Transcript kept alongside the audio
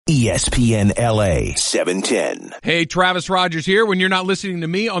ESPN LA 710. Hey, Travis Rogers here. When you're not listening to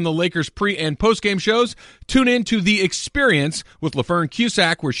me on the Lakers pre- and post-game shows, tune in to The Experience with LaFern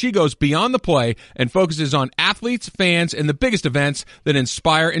Cusack, where she goes beyond the play and focuses on athletes, fans, and the biggest events that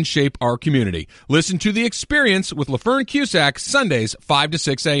inspire and shape our community. Listen to The Experience with LaFern Cusack, Sundays, 5 to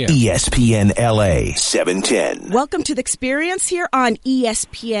 6 a.m. ESPN LA 710. Welcome to The Experience here on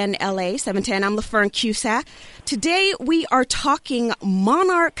ESPN LA 710. I'm LaFern Cusack. Today we are talking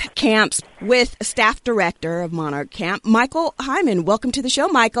Monarch Camps with Staff Director of Monarch Camp, Michael Heiman. Welcome to the show,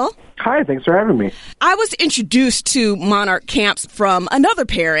 Michael. Hi, thanks for having me. I was introduced to Monarch Camps from another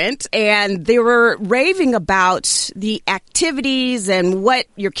parent, and they were raving about the activities and what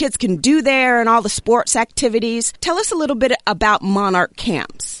your kids can do there and all the sports activities. Tell us a little bit about Monarch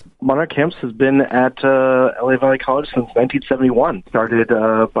Camps. Monarch Camps has been at LA Valley College since 1971. Started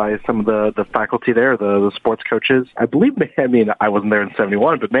by some of the faculty there, the sports coaches. I believe, I wasn't there in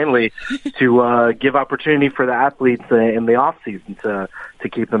 71, but mainly to give opportunity for the athletes in the off-season to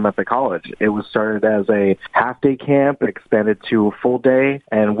keep them at the college. It was started as a half-day camp, expanded to a full day,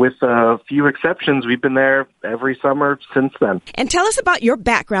 and with a few exceptions, we've been there every summer since then. And tell us about your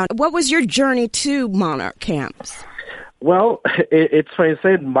background. What was your journey to Monarch Camps? Well, it's funny to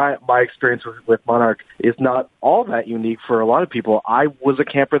say my experience with Monarch is not all that unique for a lot of people. I was a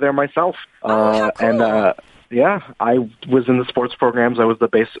camper there myself. How cool. And I was in the sports programs. I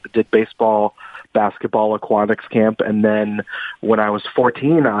did baseball, basketball, aquatics camp, and then when I was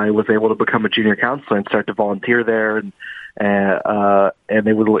 14, I was able to become a junior counselor and start to volunteer there, and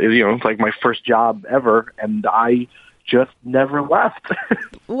it was, it's like my first job ever, and I just never left.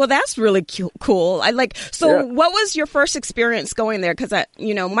 Well, that's really cool. What was your first experience going there? Because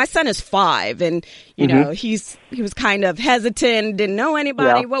my son is 5, and he was kind of hesitant, didn't know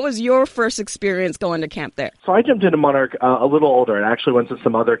anybody. Yeah. What was your first experience going to camp there? So I jumped into Monarch a little older. I actually went to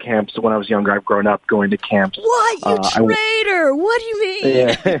some other camps when I was younger. I've grown up going to camps. What, you traitor? What do you mean?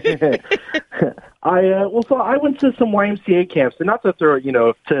 Yeah. I went to some YMCA camps, and not to throw,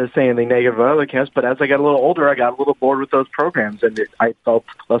 to say anything negative about other camps, but as I got a little older, I got a little bored with those programs, and I felt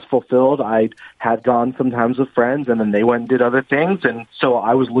less fulfilled. I had gone sometimes with friends, and then they went and did other things, and so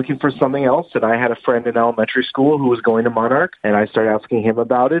I was looking for something else, and I had a friend in elementary school who was going to Monarch, and I started asking him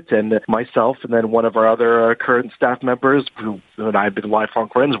about it, and myself and then one of our other current staff members, who and I have been lifelong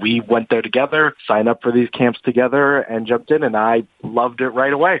friends, we went there together, signed up for these camps together, and jumped in, and I loved it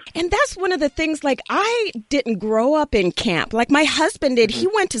right away. And that's one of the things, I didn't grow up in camp. Like my husband did. He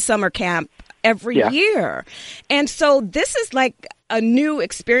went to summer camp every year. And so this is like a new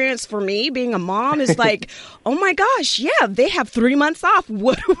experience for me. Being a mom is like, oh my gosh, yeah, they have 3 months off.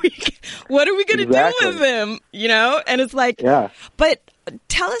 What are we going to do with them? And it's like, but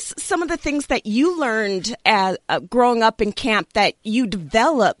tell us some of the things that you learned as growing up in camp that you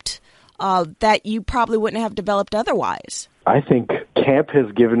developed that you probably wouldn't have developed otherwise. I think camp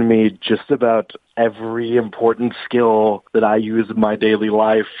has given me just about every important skill that I use in my daily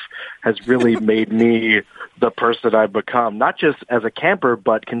life, has really made me the person I've become, not just as a camper,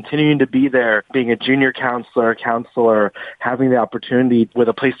 but continuing to be there, being a junior counselor, having the opportunity with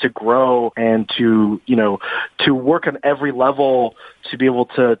a place to grow and to work on every level, to be able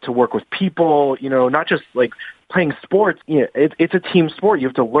to work with people, not just like playing sports. It's a team sport. You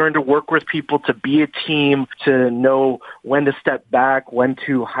have to learn to work with people, to be a team, to know when to step back, when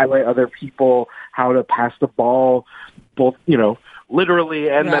to highlight other people, how to pass the ball, both, literally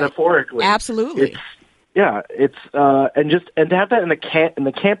and metaphorically. Absolutely. And to have that in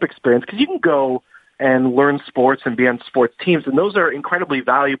the camp experience, because you can go and learn sports and be on sports teams, and those are incredibly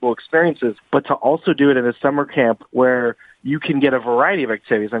valuable experiences, but to also do it in a summer camp where you can get a variety of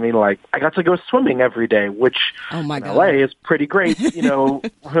activities. I got to go swimming every day, which in LA is pretty great.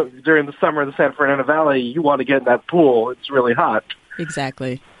 During the summer in the San Fernando Valley, you want to get in that pool. It's really hot.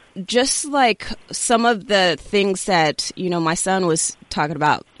 Exactly. Just like some of the things that, my son was talking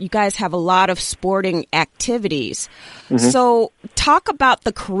about, you guys have a lot of sporting activities. Mm-hmm. So talk about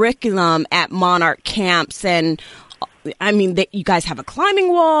the curriculum at Monarch Camps. And that you guys have a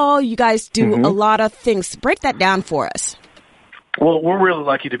climbing wall. You guys do a lot of things. Break that down for us. Well, we're really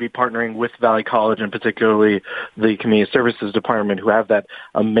lucky to be partnering with Valley College, and particularly the Community Services Department, who have that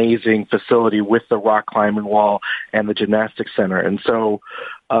amazing facility with the rock climbing wall and the gymnastics center. And so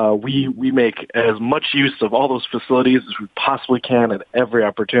we make as much use of all those facilities as we possibly can at every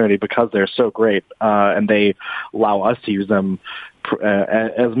opportunity because they're so great, and they allow us to use them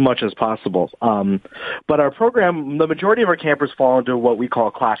as much as possible. But our program, the majority of our campers fall into what we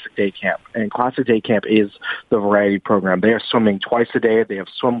call Classic Day Camp. And Classic Day Camp is the variety program. They are swimming twice a day. They have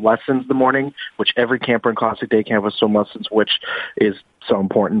swim lessons in the morning, which every camper in Classic Day Camp has swim lessons, which is so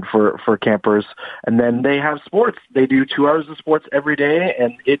important for campers. And then they have sports. They do 2 hours of sports every day,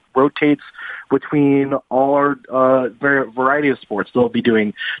 and it rotates between all our variety of sports. They'll be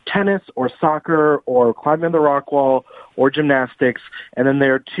doing tennis or soccer or climbing the rock wall or gymnastics. And then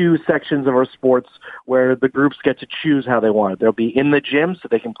there are 2 sections of our sports where the groups get to choose how they want it. They'll be in the gym so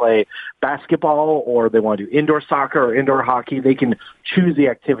they can play basketball, or they want to do indoor soccer or indoor hockey. They can choose the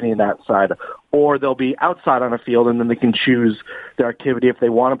activity in that side. Or they'll be outside on a field, and then they can choose their activity if they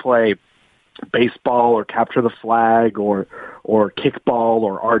want to play baseball or capture the flag or kickball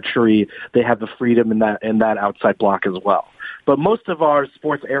or archery. They have the freedom in that outside block as well. But most of our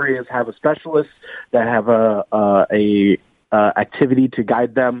sports areas have a specialist that have a activity to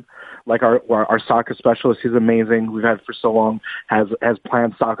guide them. Like our soccer specialist, he's amazing. We've had for so long, has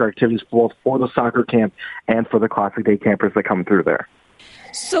planned soccer activities both for the soccer camp and for the Classic Day campers that come through there.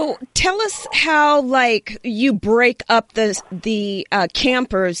 So tell us how, you break up the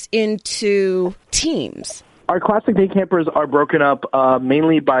campers into teams. Our Classic Day campers are broken up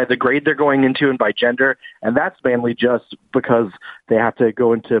mainly by the grade they're going into and by gender, and that's mainly just because they have to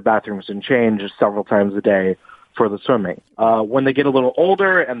go into bathrooms and change several times a day for the swimming. When they get a little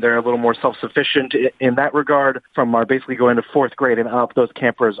older and they're a little more self-sufficient in that regard, from our basically going to 4th grade and up, those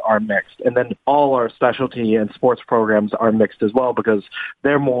campers are mixed. And then all our specialty and sports programs are mixed as well because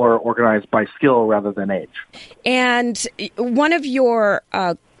they're more organized by skill rather than age. And one of your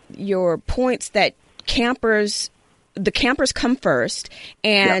points that the campers come first,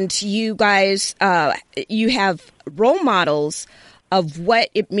 and you guys, you have role models of what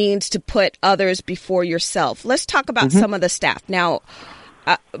it means to put others before yourself. Let's talk about some of the staff. Now,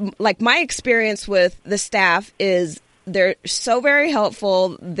 my experience with the staff is they're so very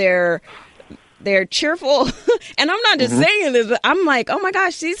helpful. They're cheerful. And I'm not just saying this. I'm like, oh my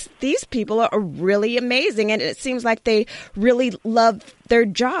gosh, these people are really amazing. And it seems like they really love their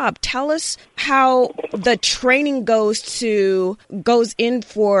job. Tell us how the training goes in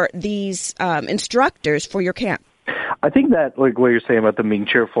for these instructors for your camp. I think that, what you're saying about them being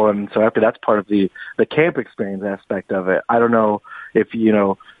cheerful and so happy, that's part of the camp experience aspect of it. I don't know if,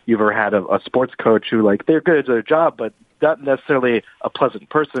 you've ever had a sports coach who, they're good at their job, but not necessarily a pleasant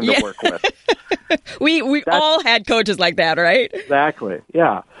person to work with. We all had coaches like that, right? Exactly,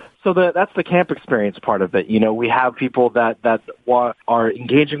 yeah. So that's the camp experience part of it. We have people that are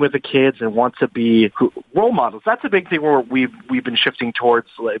engaging with the kids and want to be role models. That's a big thing where we've been shifting towards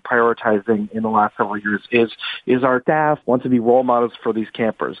prioritizing in the last several years is our staff want to be role models for these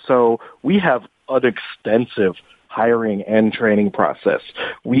campers. So we have an extensive hiring and training process.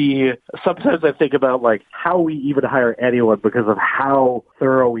 Sometimes I think about how we even hire anyone because of how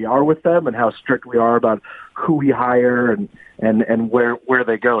thorough we are with them and how strict we are about who we hire and where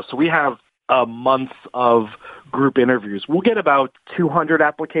they go. So we have a month of group interviews. We'll get about 200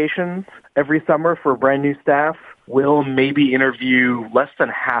 applications every summer for brand new staff. We'll maybe interview less than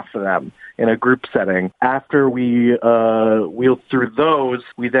half of them in a group setting. After we'll through those,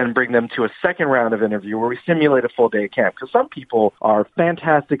 we then bring them to a second round of interview where we simulate a full day of camp. Because some people are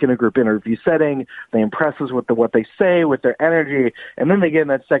fantastic in a group interview setting. They impress us with what they say, with their energy, and then they get in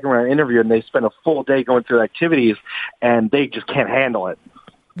that second round interview and they spend a full day going through activities and they just can't handle it.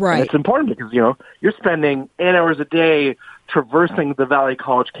 Right. And it's important because, you're spending 8 hours a day traversing the Valley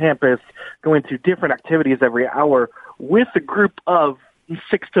College campus, going through different activities every hour with a group of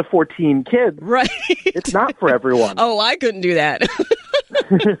 6 to 14 kids. Right. It's not for everyone. Oh, I couldn't do that.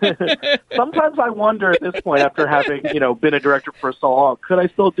 Sometimes I wonder at this point, after having, been a director for so long, could I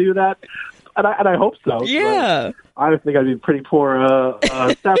still do that? And I hope so. Yeah. I think I'd be a pretty poor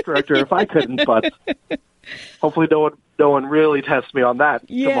staff director if I couldn't, but hopefully no one really tests me on that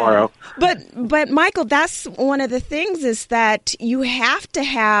tomorrow. But Michael, that's one of the things is that you have to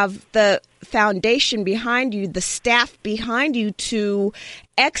have the foundation behind you, the staff behind you to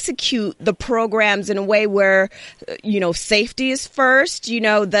execute the programs in a way where, safety is first, the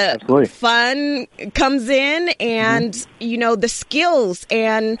Absolutely. fun comes in and, the skills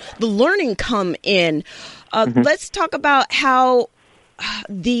and the learning come in. Let's talk about how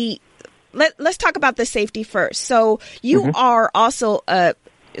let's talk about the safety first. So you are also a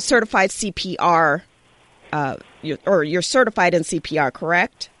certified CPR, or you're certified in CPR,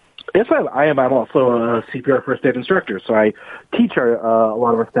 correct? Yes, I am. I'm also a CPR first aid instructor, so I teach a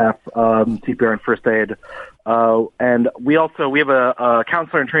lot of our staff CPR and first aid. And we have a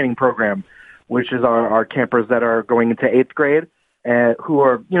counselor and training program, which is our campers that are going into 8th grade, and who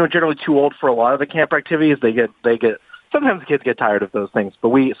are generally too old for a lot of the camp activities. They get sometimes the kids get tired of those things, but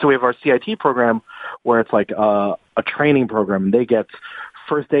we have our CIT program where it's like a training program. They get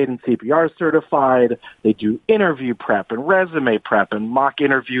first aid and CPR certified. They do interview prep and resume prep and mock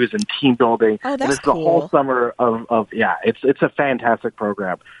interviews and team building. Oh, that's and it's cool. The whole summer of it's a fantastic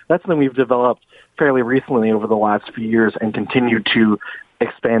program. That's something we've developed fairly recently over the last few years and continue to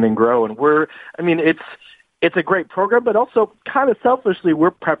expand and grow. And it's a great program, but also kind of selfishly,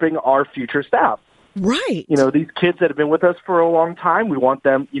 we're prepping our future staff. Right. These kids that have been with us for a long time, we want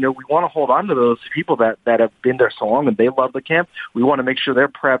them, we want to hold on to those people that have been there so long and they love the camp. We want to make sure they're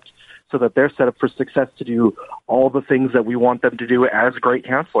prepped so that they're set up for success to do all the things that we want them to do as great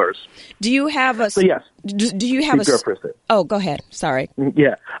counselors. Do you have a... So, yes. Do you have a... Oh, go ahead. Sorry.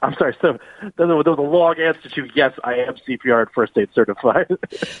 Yeah, I'm sorry. So there was a long answer to yes, I am CPR and first aid certified.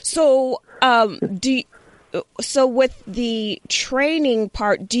 So, so with the training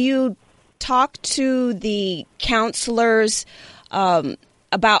part, do you talk to the counselors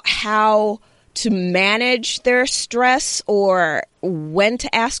about how to manage their stress or when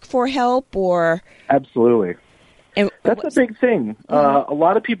to ask for help? Or Absolutely. That's a big thing. A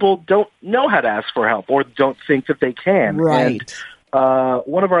lot of people don't know how to ask for help or don't think that they can. Right. And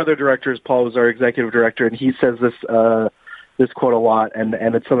one of our other directors, Paul, was our executive director, and he says this quote a lot, and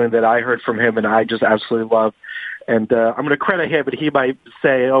it's something that I heard from him and I just absolutely love. And I'm going to credit him, but he might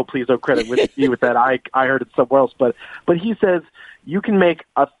say, "Oh, please don't credit me with that. I heard it somewhere else." But he says you can make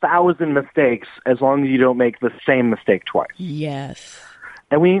 1,000 mistakes as long as you don't make the same mistake twice. Yes.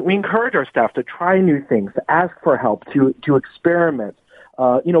 And we encourage our staff to try new things, to ask for help, to experiment,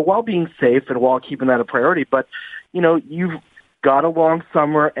 while being safe and while keeping that a priority. But you've got a long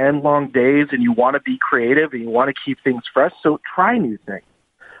summer and long days, and you want to be creative and you want to keep things fresh. So try new things.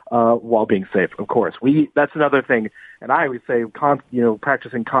 While being safe, of course. That's another thing, and I always say,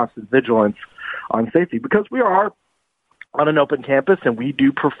 practicing constant vigilance on safety, because we are on an open campus and we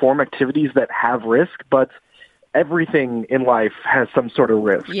do perform activities that have risk, but everything in life has some sort of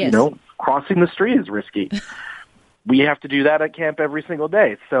risk. Yes. Crossing the street is risky. We have to do that at camp every single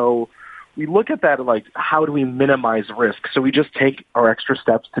day. So we look at that like, how do we minimize risk? So we just take our extra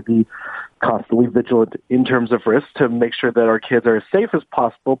steps to be constantly vigilant in terms of risk to make sure that our kids are as safe as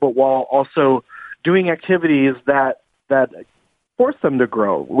possible, but while also doing activities that force them to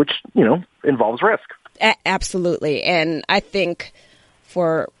grow, which, involves risk. Absolutely. And I think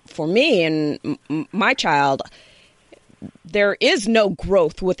for me and my child, there is no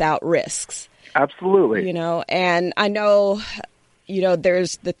growth without risks. Absolutely. And I know,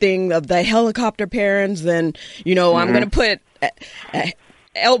 there's the thing of the helicopter parents and, I'm going to put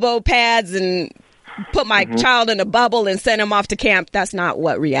elbow pads and put my child in a bubble and send him off to camp. That's not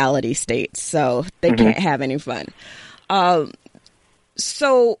what reality states. So they can't have any fun.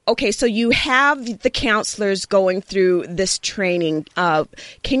 So you have the counselors going through this training.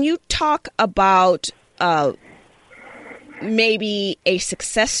 Can you talk about maybe a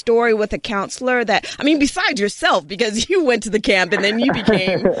success story with a counselor besides yourself, because you went to the camp and then you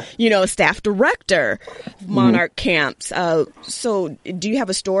became, staff director of Monarch Camps. So do you have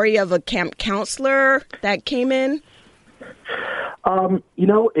a story of a camp counselor that came in?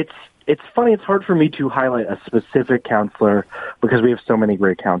 It's funny. It's hard for me to highlight a specific counselor because we have so many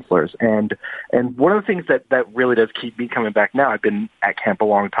great counselors. And one of the things that really does keep me coming back now, I've been at camp a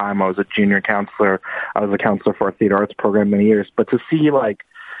long time. I was a junior counselor. I was a counselor for our theater arts program many years. But to seeing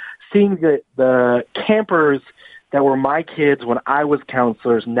the campers that were my kids when I was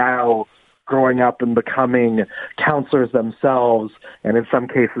counselors now growing up and becoming counselors themselves, and in some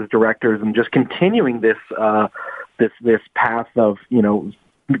cases directors, and just continuing this path of,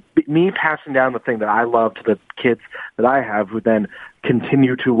 me passing down the thing that I love to the kids that I have, who then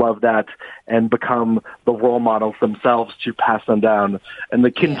continue to love that and become the role models themselves to pass them down, and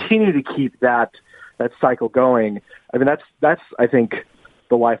they continue to keep that cycle going. That's I think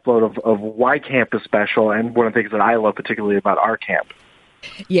the lifeblood of why camp is special, and one of the things that I love particularly about our camp.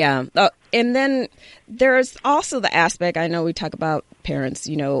 Yeah. And then there's also the aspect, I know we talk about parents,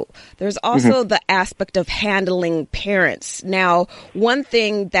 there's also the aspect of handling parents. Now, one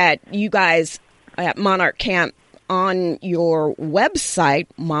thing that you guys at Monarch Camp on your website,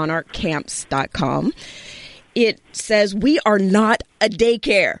 monarchcamps.com, it says, we are not a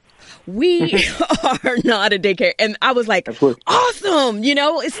daycare. We are not a daycare. And I was like, Absolutely. Awesome.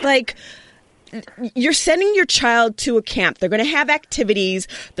 It's like, you're sending your child to a camp. They're going to have activities.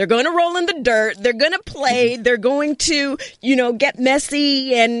 They're going to roll in the dirt. They're going to play. They're going to, get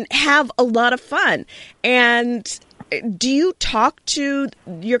messy and have a lot of fun. And do you talk to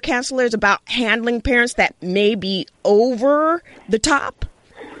your counselors about handling parents that may be over the top?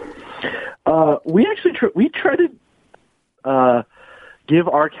 We actually we try to give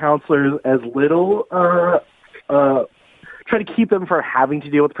our counselors as little try to keep them from having to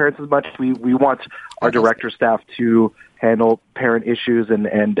deal with parents as much. We want our director staff to handle parent issues and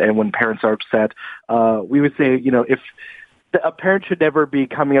when parents are upset. We would say, if a parent should never be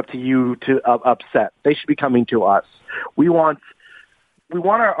coming up to you to upset. They should be coming to us. We want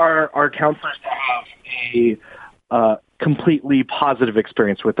our counselors to have a completely positive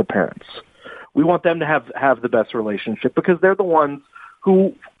experience with the parents. We want them to have the best relationship because they're the ones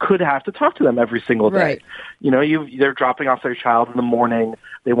who could have to talk to them every single day. Right. They're dropping off their child in the morning.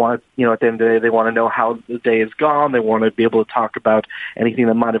 They want at the end of the day, they want to know how the day is gone. They want to be able to talk about anything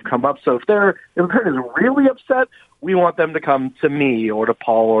that might have come up. So if a parent is really upset, we want them to come to me or to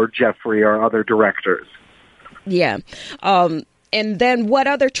Paul or Jeffrey or other directors. Yeah. And then what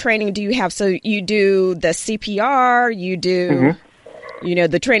other training do you have? So you do the CPR, you do,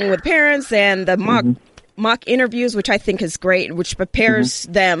 the training with parents and the mock interviews, which I think is great, which prepares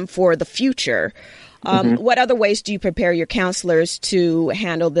them for the future. What other ways do you prepare your counselors to work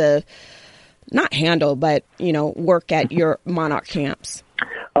at your Monarch camps?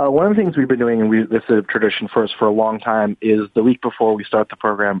 One of the things we've been doing, and this is a tradition for us for a long time, is the week before we start the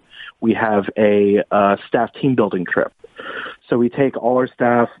program, we have a staff team building trip. So we take all our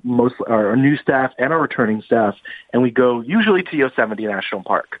staff, our new staff and our returning staff, and we go usually to Yosemite National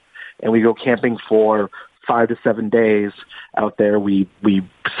Park. And we go camping for 5 to 7 days out there. We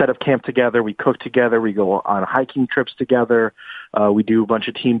set up camp together. We cook together. We go on hiking trips together. We do a bunch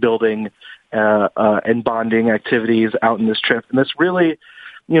of team building and bonding activities out in this trip. And this really,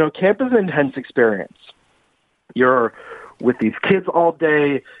 camp is an intense experience. You're with these kids all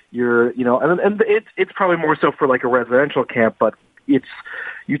day. And it's probably more so for like a residential camp, but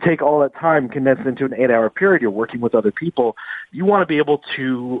you take all that time condensed into an 8-hour period. You're working with other people. You want to be able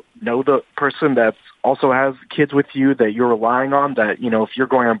to know the person that also has kids with you that you're relying on, that, if you're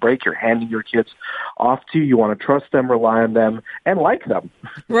going on break, you're handing your kids off to. You want to trust them, rely on them, and like them.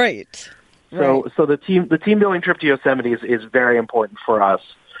 Right. So the team building trip to Yosemite is very important for us.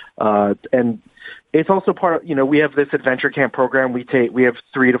 And it's also part of, we have this adventure camp program. We have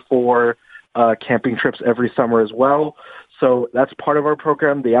 3 to 4 camping trips every summer as well. So that's part of our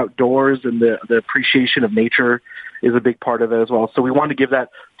program. The outdoors and the appreciation of nature is a big part of it as well. So we want to give that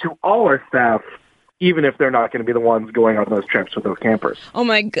to all our staff, even if they're not going to be the ones going on those trips with those campers. Oh,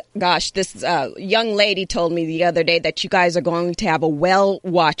 my gosh. This young lady told me the other day that you guys are going to have a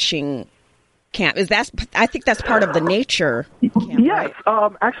whale-watching camp. I think that's part of the nature camp, yes.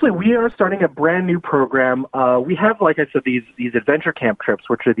 Right? Actually, we are starting a brand new program. We have, like I said, these adventure camp trips,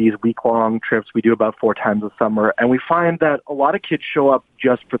 which are these week-long trips we do about 4 times a summer. And we find that a lot of kids show up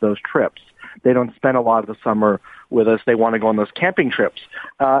just for those trips. They don't spend a lot of the summer with us. They want to go on those camping trips.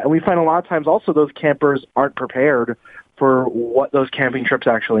 And we find a lot of times also those campers aren't prepared for what those camping trips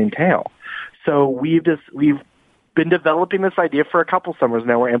actually entail. So we've been developing this idea for a couple summers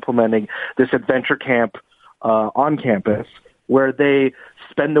now. We're implementing this adventure camp on campus where they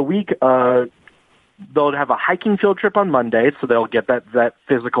spend the week. They'll have a hiking field trip on Monday, so they'll get that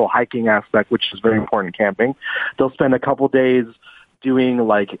physical hiking aspect, which is very important in camping. They'll spend a couple days doing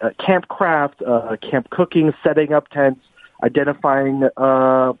like camp craft, camp cooking, setting up tents, identifying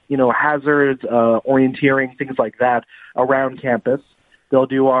hazards, orienteering, things like that around campus. They'll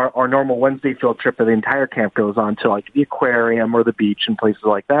do our normal Wednesday field trip that the entire camp goes on to, like the aquarium or the beach and places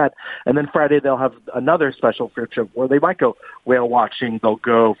like that. And then Friday they'll have another special field trip where they might go whale watching. They'll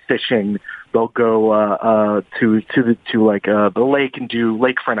go fishing. They'll go to the lake and do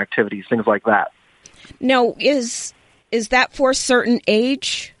lakefront activities, things like that. Now, is that for a certain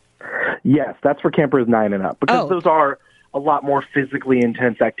age? Yes, that's for campers 9 and up because those are a lot more physically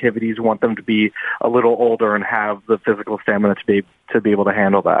intense activities. We want them to be a little older and have the physical stamina to be able to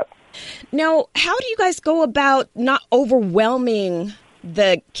handle that. Now, how do you guys go about not overwhelming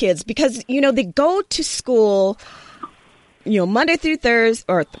the kids? Because, they go to school, Monday through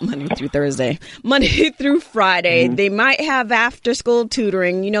Thursday, Monday through Friday. Mm-hmm. They might have after-school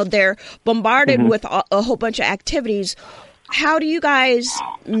tutoring. They're bombarded with a whole bunch of activities. How do you guys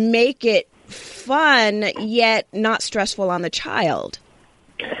make it fun yet not stressful on the child?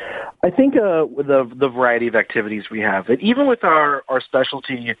 I think with the variety of activities we have, and even with our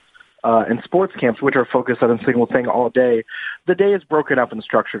specialty and sports camps, which are focused on a single thing all day, the day is broken up and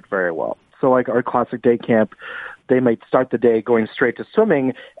structured very well. So like our classic day camp, they might start the day going straight to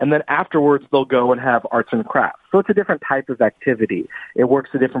swimming, and then afterwards they'll go and have arts and crafts. So it's a different type of activity. It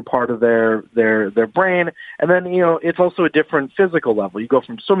works a different part of their brain, and then it's also a different physical level. You go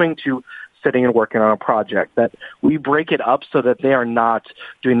from swimming to sitting and working on a project. That we break it up so that they are not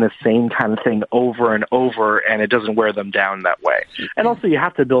doing the same kind of thing over and over, and it doesn't wear them down that way. And also, you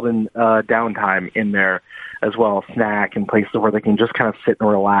have to build in downtime in there as well as snack and places where they can just kind of sit and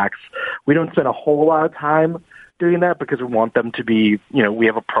relax. We don't spend a whole lot of time doing that because we want them to be, we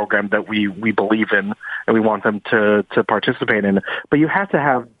have a program that we believe in and we want them to participate in. But you have to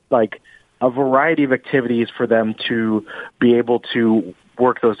have like a variety of activities for them to be able to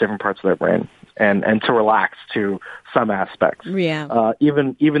work those different parts of their brain and to relax to some aspects. Yeah.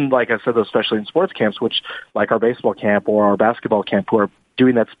 Even like I said, especially in sports camps, which like our baseball camp or our basketball camp, who are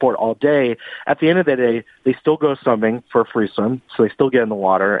doing that sport all day, at the end of the day, they still go swimming for a free swim, so they still get in the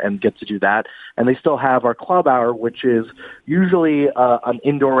water and get to do that. And they still have our club hour, which is usually an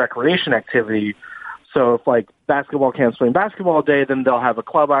indoor recreation activity. So if like basketball camp's playing basketball all day, then they'll have a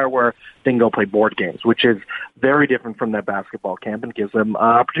club hour where they can go play board games, which is very different from that basketball camp and gives them an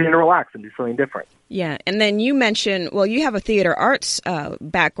opportunity to relax and do something different. Yeah. And then you mentioned, well, you have a theater arts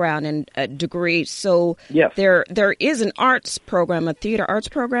background and degree. So yes. there is an arts program, a theater arts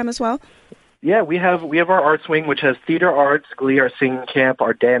program as well? Yeah, we have our arts wing, which has theater arts, Glee, our singing camp,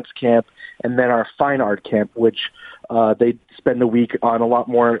 our dance camp, and then our fine art camp, which they spend a week on a lot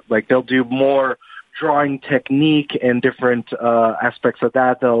more, like they'll do more drawing technique and different aspects of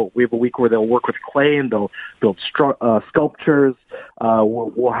that. We have a week where they'll work with clay and they'll build sculptures.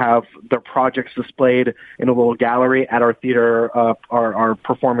 We'll have their projects displayed in a little gallery at our theater, our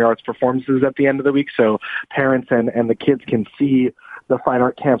performing arts performances at the end of the week, so parents and the kids can see the fine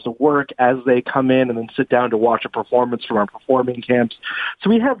art camps work as they come in and then sit down to watch a performance from our performing camps. So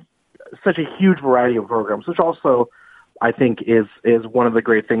we have such a huge variety of programs, which also I think is one of the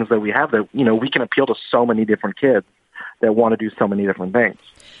great things that we have, that, we can appeal to so many different kids that want to do so many different things.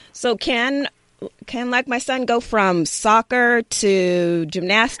 So can like my son go from soccer to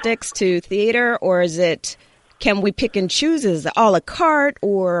gymnastics to theater, or can we pick and choose? Is it a la carte,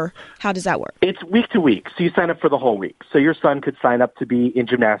 or how does that work? It's week to week. So you sign up for the whole week. So your son could sign up to be in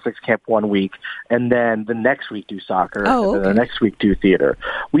gymnastics camp one week, and then the next week do soccer, and then the next week do theater.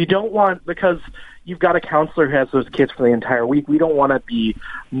 We don't want, because you've got a counselor who has those kids for the entire week. We don't want to be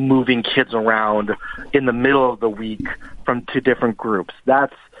moving kids around in the middle of the week to different groups.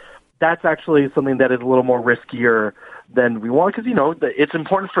 That's actually something that is a little more riskier than we want, because, it's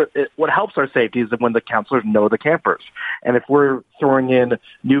important what helps our safety is that when the counselors know the campers. And if we're throwing in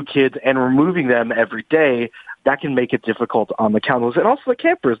new kids and removing them every day, that can make it difficult on the counselors and also the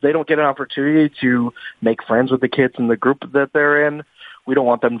campers. They don't get an opportunity to make friends with the kids in the group that they're in. We don't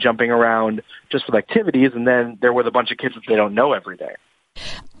want them jumping around just with activities, and then they're with a bunch of kids that they don't know every day.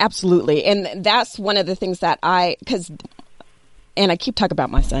 Absolutely. And that's one of the things that and I keep talking about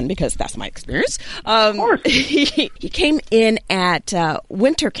my son because that's my experience. Of course. He came in at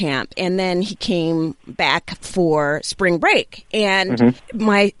winter camp, and then he came back for spring break. And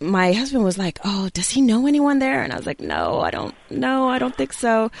my husband was like, "Oh, does he know anyone there?" And I was like, "No, I don't think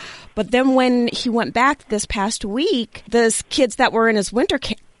so." But then when he went back this past week, those kids that were in his winter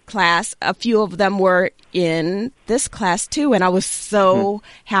class, a few of them were in this class too, and I was so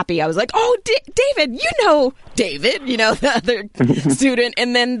happy. I was like, "Oh, David, David, the other student."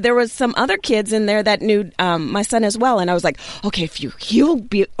 And then there was some other kids in there that knew my son as well, and I was like, "Okay, he'll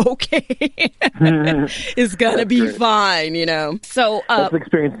be okay. It's gonna be great. Fine," So that's the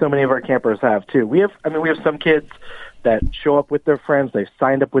experience so many of our campers have too. We have some kids that show up with their friends. They've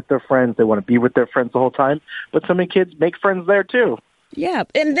signed up with their friends. They want to be with their friends the whole time. But so many kids make friends there too. Yeah.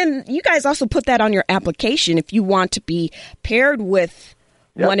 And then you guys also put that on your application. If you want to be paired with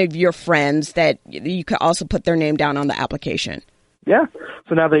one of your friends, that you could also put their name down on the application. Yeah.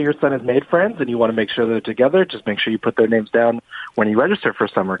 So now that your son has made friends and you want to make sure they're together, just make sure you put their names down when you register for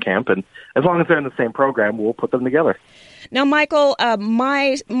summer camp. And as long as they're in the same program, we'll put them together. Now, Michael,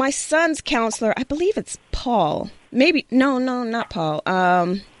 my son's counselor, I believe it's Paul. Maybe, no, not Paul.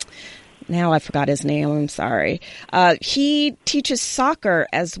 Now I forgot his name. I'm sorry. He teaches soccer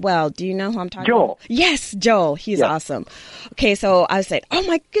as well. Do you know who I'm talking about? Yes, Joel. He's awesome. Okay, so I said, "Oh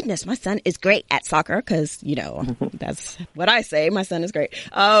my goodness, my son is great at soccer," because, that's what I say. My son is great.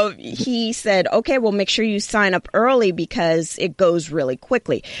 He said, "Okay, well, make sure you sign up early because it goes really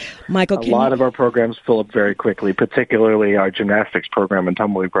quickly." Michael, a lot of our programs fill up very quickly, particularly our gymnastics program and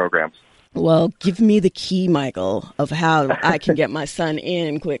tumbling programs. Well, give me the key, Michael, of how I can get my son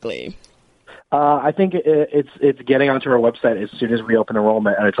in quickly. I think it's getting onto our website as soon as we open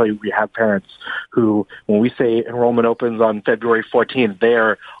enrollment. And I tell you, we have parents who, when we say enrollment opens on February 14th,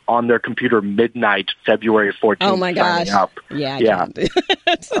 they're on their computer midnight, February 14th. Oh my gosh. Signing up. Yeah.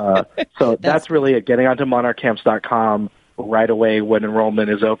 So that's really it. Getting onto monarchcamps.com right away when enrollment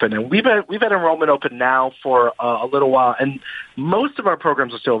is open. And we've had enrollment open now for a little while, and most of our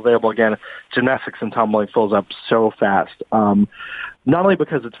programs are still available. Again, gymnastics and tumbling fills up so fast. not only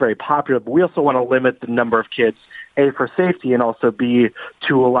because it's very popular, but we also want to limit the number of kids, A, for safety, and also B,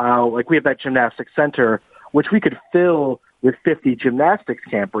 to allow, like we have that gymnastics center, which we could fill with 50 gymnastics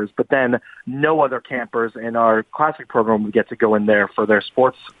campers, but then no other campers in our classic program would get to go in there for their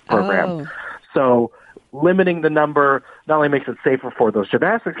sports program. Oh. So limiting the number not only makes it safer for those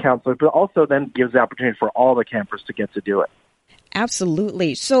gymnastics counselors, but also then gives the opportunity for all the campers to get to do it.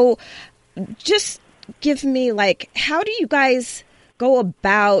 Absolutely. So just give me, like, how do you guys go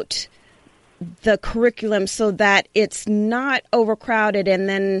about the curriculum so that it's not overcrowded, and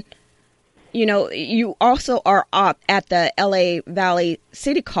then, you know, you also are up at the LA Valley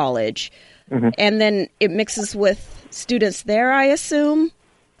City College, and then it mixes with students there, I assume?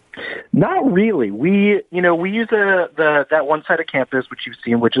 Not really. We use that one side of campus, which you've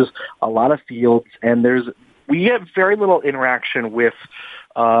seen, which is a lot of fields, and we have very little interaction with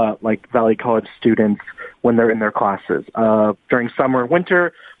like Valley College students when they're in their classes. During summer and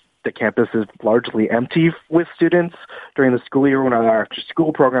winter, the campus is largely empty with students. During the school year, when our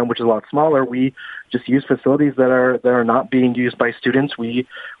after-school program, which is a lot smaller, we just use facilities that are not being used by students. We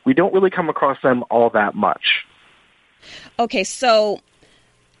don't really come across them all that much. Okay, so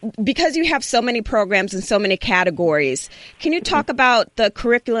because you have so many programs and so many categories, can you talk about the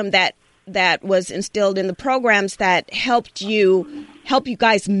curriculum that was instilled in the programs that help you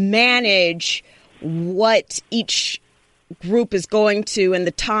guys manage what each group is going to and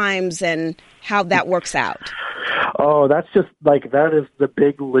the times and how that works out? Oh, that's just like, that is the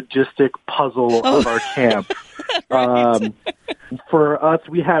big logistic puzzle of our camp. Right. For us,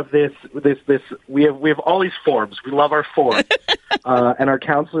 we have we have all these forms. We love our forms. And our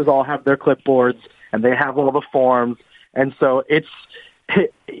counselors all have their clipboards and they have all the forms. And so if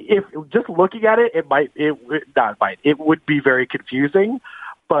just looking at it, it would be very confusing.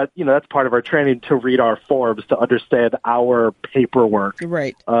 But, you know, that's part of our training, to read our forms, to understand our paperwork,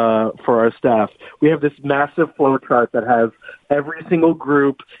 right, for our staff. We have this massive flow chart that has every single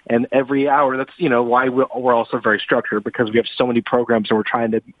group and every hour. That's, you know, why we're also very structured, because we have so many programs and we're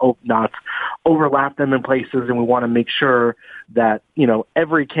trying to not overlap them in places. And we want to make sure that, you know,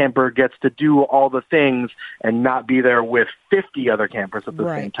 every camper gets to do all the things and not be there with 50 other campers at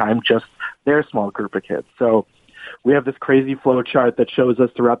the same time, just their small group of kids. So we have this crazy flow chart that shows us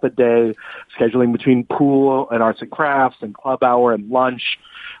throughout the day, scheduling between pool and arts and crafts and club hour and lunch.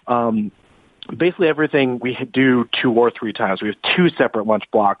 Basically everything we do 2 or 3 times. We have 2 separate lunch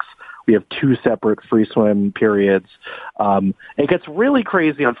blocks. We have 2 separate free swim periods. It gets really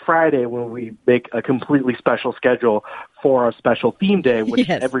crazy on Friday when we make a completely special schedule for our special theme day, which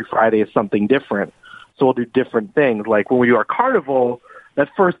every Friday is something different. So we'll do different things. Like when we do our carnival, that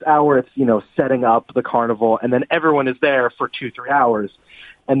first hour, it's, you know, setting up the carnival, and then everyone is there for 2-3 hours,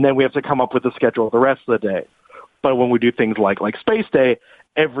 and then we have to come up with a schedule the rest of the day. But when we do things like Space Day,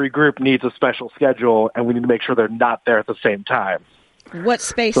 every group needs a special schedule, and we need to make sure they're not there at the same time. What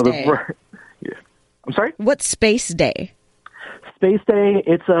Space Day? I'm sorry? What Space Day? Space Day,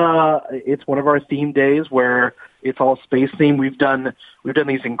 it's one of our theme days where it's all space themed. We've done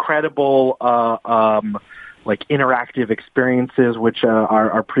these incredible like interactive experiences, which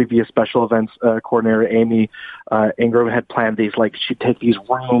our previous special events coordinator, Amy Ingram, had planned these. Like, she'd take these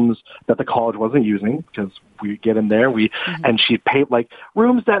rooms that the college wasn't using, because we get in there, and she'd paint like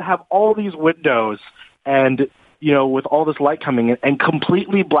rooms that have all these windows, and, you know, with all this light coming in, and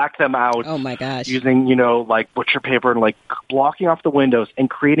completely black them out. Oh my gosh! Using, you know, like butcher paper and like blocking off the windows and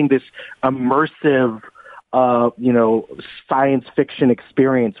creating this immersive, you know, science fiction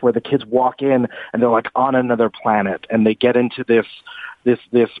experience where the kids walk in and they're like on another planet, and they get into this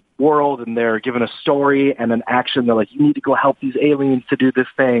world, and they're given a story and an action. They're like, you need to go help these aliens to do this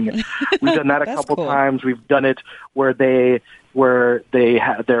thing. We've done that a couple times. We've done it where they're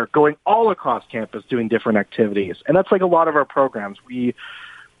going all across campus doing different activities. And that's like a lot of our programs. We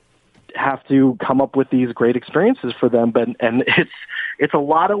have to come up with these great experiences for them, and it's a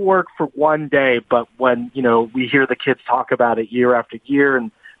lot of work for one day, but when, you know, we hear the kids talk about it year after year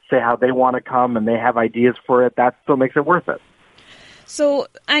and say how they want to come and they have ideas for it, that still makes it worth it. So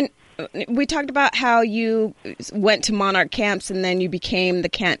we talked about how you went to Monarch Camps and then you became the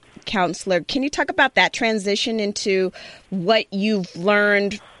camp counselor. Can you talk about that transition into what you've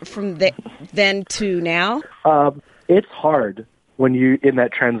learned from then to now? It's hard when you in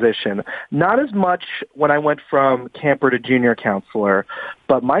that transition. Not as much when I went from camper to junior counselor,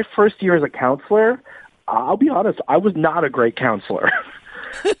 but my first year as a counselor, I'll be honest, I was not a great counselor.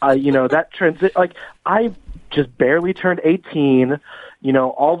 You know, that transition, like, I just barely turned 18. You know,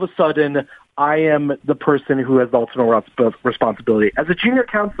 all of a sudden, I am the person who has the ultimate responsibility. As a junior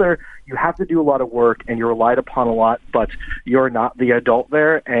counselor, you have to do a lot of work and you're relied upon a lot, but you're not the adult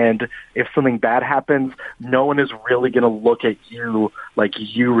there. And if something bad happens, no one is really going to look at you like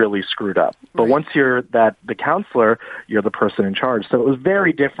you really screwed up. But once you're the counselor, you're the person in charge. So it was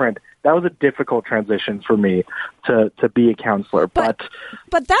very different. That was a difficult transition for me to be a counselor. But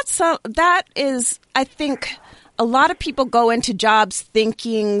that is, I think, a lot of people go into jobs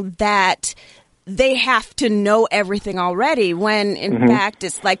thinking that they have to know everything already, when in fact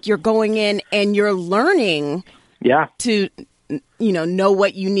it's like you're going in and you're learning to, know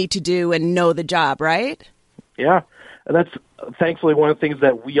what you need to do and know the job, right? Yeah. And that's thankfully one of the things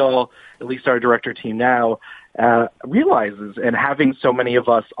that we all, at least our director team now, realizes. And having so many of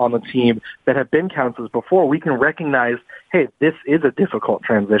us on the team that have been counselors before, we can recognize, hey, this is a difficult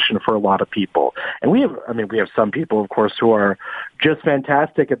transition for a lot of people. And we have some people, of course, who are just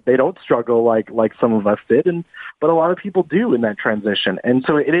fantastic. They don't struggle like some of us did, but a lot of people do in that transition. And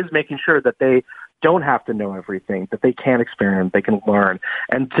so it is making sure that they don't have to know everything, that they can experiment, they can learn,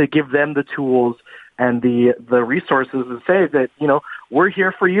 and to give them the tools and the resources to say that, we're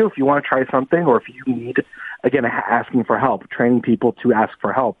here for you if you want to try something, or if you need, again, asking for help, training people to ask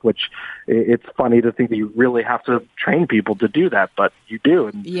for help, which it's funny to think that you really have to train people to do that, but you do.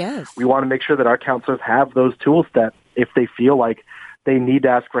 And yes, we want to make sure that our counselors have those tools that if they feel like they need to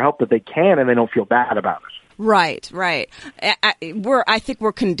ask for help, that they can and they don't feel bad about it. Right. I think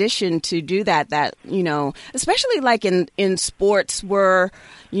we're conditioned to do that, especially like in sports where,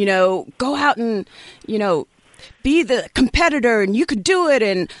 go out and, be the competitor and you could do it.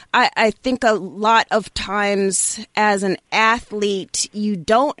 And I think a lot of times as an athlete, you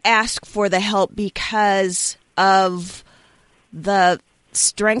don't ask for the help because of the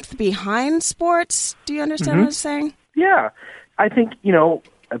strength behind sports. Do you understand what I'm saying? Yeah. I think,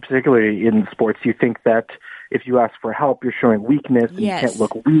 particularly in sports, you think that if you ask for help, you're showing weakness and you can't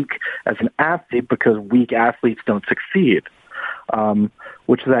look weak as an athlete because weak athletes don't succeed,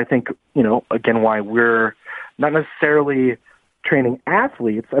 which is, I think, again, why we're not necessarily training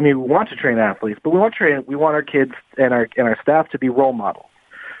athletes. I mean, we want to train athletes, but we want our kids and our staff to be role models.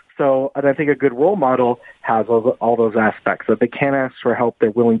 So, and I think a good role model has all those aspects, that they can ask for help,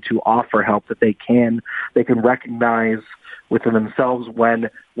 they're willing to offer help, that they can recognize within themselves when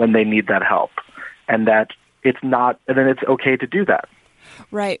they need that help, and that it's okay to do that.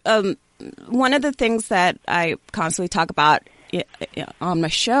 Right. One of the things that I constantly talk about on my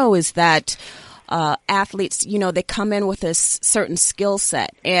show is that athletes, they come in with a certain skill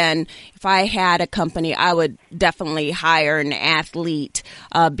set. And if I had a company, I would definitely hire an athlete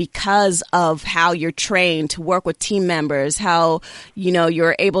because of how you're trained to work with team members, how,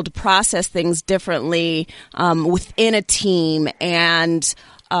 you're able to process things differently within a team, and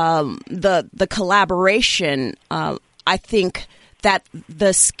the collaboration. I think that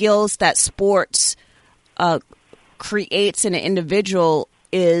the skills that sports creates in an individual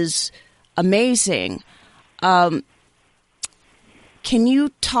is amazing. Can you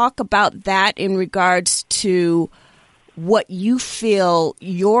talk about that in regards to what you feel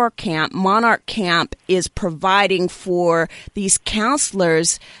your camp, Monarch Camp, is providing for these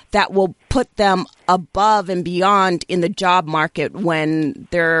counselors that will put them above and beyond in the job market when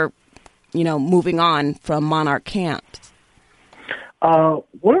they're, moving on from Monarch Camps? One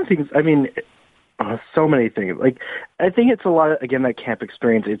of the things, so many things. I think it's a lot of, again, that camp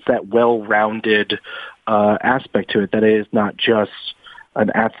experience. It's that well-rounded aspect to it, that it is not just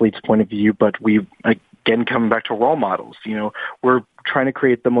an athlete's point of view, but we, again, coming back to role models. We're trying to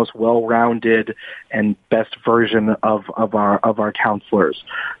create the most well-rounded and best version of our counselors.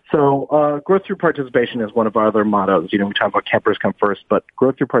 So growth through participation is one of our other mottos. We talk about campers come first, but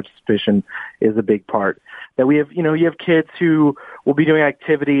growth through participation is a big part. That we have, you have kids who will be doing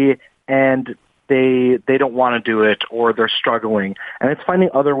activity and they don't want to do it, or they're struggling, and it's finding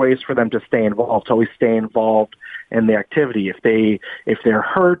other ways for them to stay involved, to always stay involved in the activity. If they're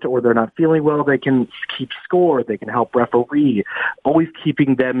hurt or they're not feeling well, they can keep score, they can help referee, always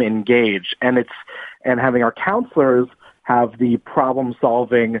keeping them engaged. And having our counselors have the problem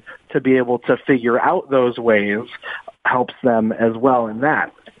solving to be able to figure out those ways helps them as well in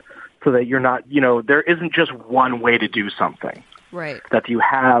that, so that you're not, there isn't just one way to do something. Right. That you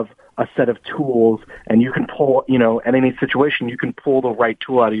have a set of tools, and you can pull, in any situation, you can pull the right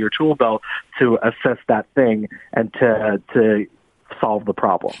tool out of your tool belt to assess that thing and to solve the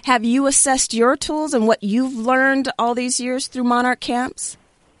problem. Have you assessed your tools and what you've learned all these years through Monarch Camps?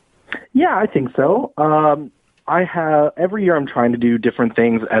 Yeah, I think so. Every year I'm trying to do different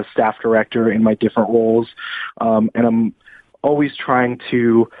things as staff director in my different roles, and I'm always trying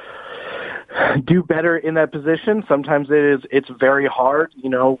to do better in that position. Sometimes it's very hard. You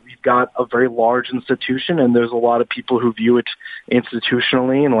know, we've got a very large institution, and there's a lot of people who view it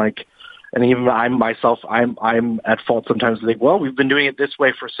institutionally, and even I'm at fault sometimes to think, well, we've been doing it this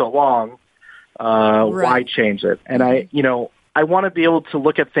way for so long. Why change it? And I want to be able to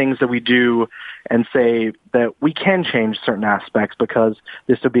look at things that we do and say that we can change certain aspects because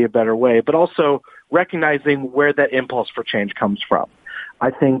this would be a better way, but also recognizing where that impulse for change comes from.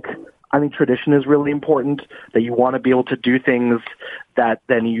 I think tradition is really important, that you want to be able to do things that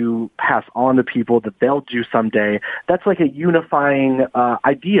then you pass on to people that they'll do someday. That's like a unifying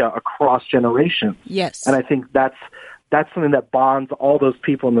idea across generations. Yes. And I think that's something that bonds all those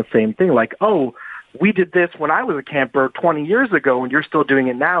people in the same thing. Like, oh, we did this when I was a camper 20 years ago, and you're still doing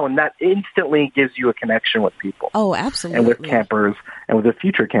it now, and that instantly gives you a connection with people. Oh, absolutely. And with campers and with the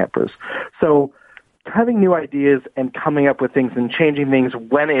future campers. So having new ideas and coming up with things and changing things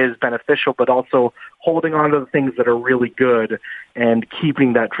when it is beneficial, but also holding on to the things that are really good and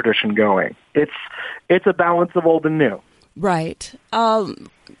keeping that tradition going. It's a balance of old and new. Right.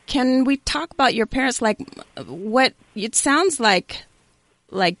 Can we talk about your parents? Like, what it sounds like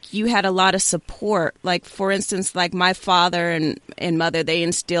you had a lot of support. Like, for instance, like my father and mother, they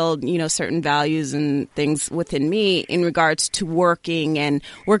instilled, certain values and things within me in regards to working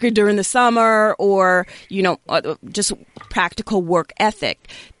during the summer or, just practical work ethic.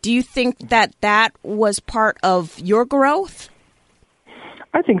 Do you think that was part of your growth?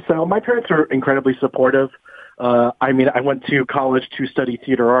 I think so. My parents are incredibly supportive. I went to college to study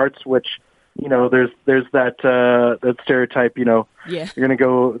theater arts, which, there's that stereotype, Yeah. You're going to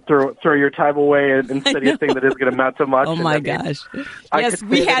go throw your time away and study a thing that isn't going to amount to much. Oh my gosh. Yes,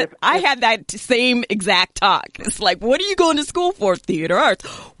 I had that same exact talk. It's like, what are you going to school for? Theater arts.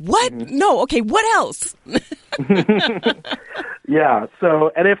 What? Mm-hmm. No. Okay. What else? Yeah.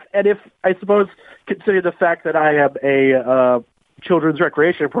 So, and if I suppose consider the fact that I am a children's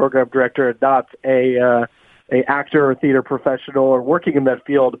recreation program director and not a actor or theater professional or working in that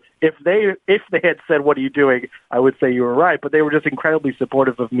field, if they had said, what are you doing? I would say you were right. But they were just incredibly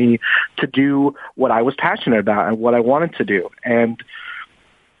supportive of me to do what I was passionate about and what I wanted to do. And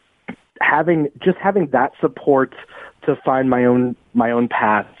having that support to find my own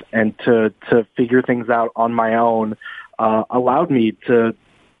path and to figure things out on my own allowed me to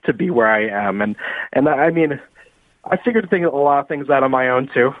be where I am. And I figured a lot of things out on my own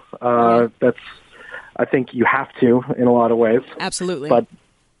too. I think you have to in a lot of ways. Absolutely.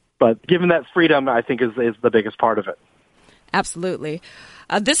 But given that freedom, I think is the biggest part of it. Absolutely.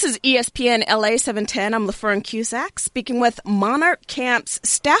 This is ESPN LA 710. I'm LaFern Cusack speaking with Monarch Camps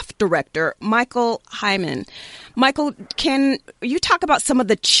staff director Michael Heiman. Michael, can you talk about some of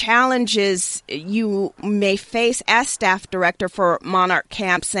the challenges you may face as staff director for Monarch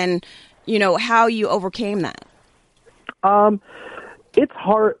Camps and, how you overcame that? It's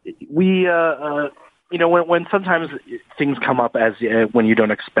hard. We, when sometimes things come up as when you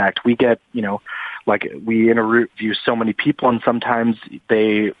don't expect, we get, we interview so many people, and sometimes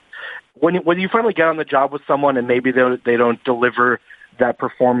when you finally get on the job with someone and maybe they don't deliver that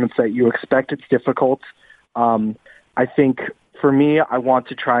performance that you expect, it's difficult. I think for me, I want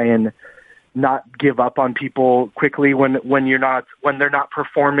to try and not give up on people quickly when they're not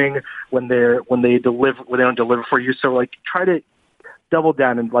performing, when they don't deliver for you. So try to double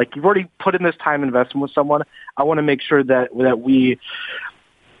down and you've already put in this time investment with someone. I want to make sure that we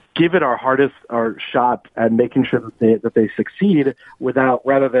give it our shot at making sure that they succeed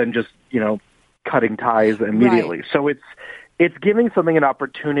rather than just cutting ties immediately. Right. So it's giving something an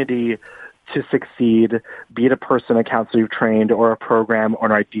opportunity to succeed, be it a person, a counselor you've trained, or a program, or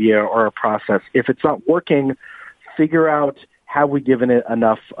an idea, or a process. If it's not working, figure out have we given it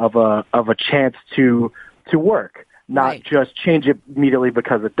enough of a chance to work. Not just change it immediately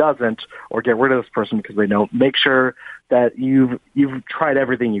because it doesn't, or get rid of this person because they don't. Make sure that you've tried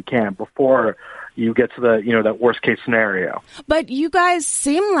everything you can before you get to the that worst case scenario. But you guys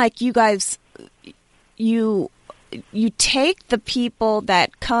seem like you take the people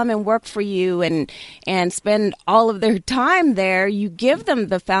that come and work for you and spend all of their time there. You give them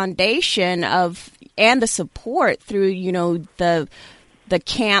the foundation and the support through the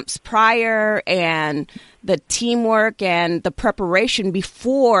camps prior and the teamwork and the preparation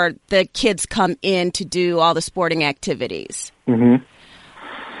before the kids come in to do all the sporting activities. Mm-hmm.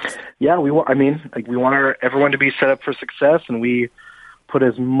 Yeah, we want everyone to be set up for success, and we put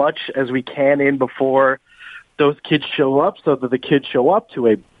as much as we can in before those kids show up, so that the kids show up to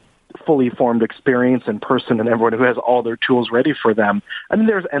a fully formed experience in person, and everyone who has all their tools ready for them.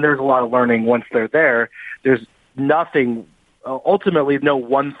 There's a lot of learning once they're there. There's nothing ultimately no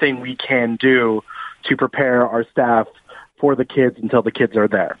one thing we can do to prepare our staff for the kids until the kids are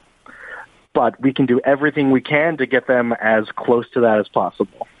there. But we can do everything we can to get them as close to that as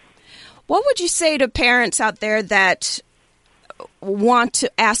possible. What would you say to parents out there that want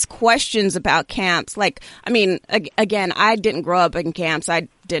to ask questions about camps? Like, I mean, again, I didn't grow up in camps. I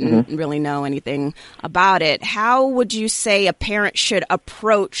didn't really know anything about it. How would you say a parent should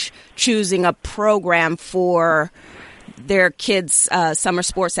approach choosing a program for their kids' summer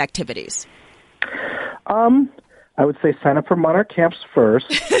sports activities? I would say sign up for Monarch Camps first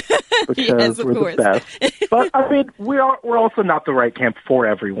because yes, of we're course. the best. But I mean, we're also not the right camp for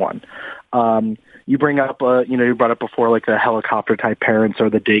everyone. You bring up, you brought up before, like the helicopter type parents or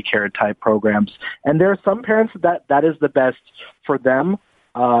the daycare type programs, and there are some parents that is the best for them.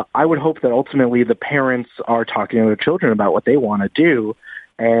 I would hope that ultimately the parents are talking to their children about what they want to do,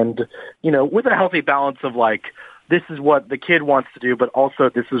 and with a healthy balance of like, this is what the kid wants to do, but also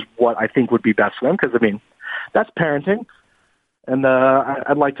this is what I think would be best for them. Because I mean, that's parenting, and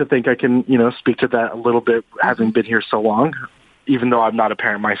I'd like to think I can speak to that a little bit, having been here so long, even though I'm not a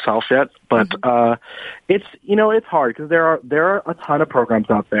parent myself yet. But it's hard because there are a ton of programs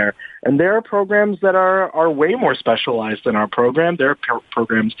out there, and there are programs that are way more specialized than our program. There are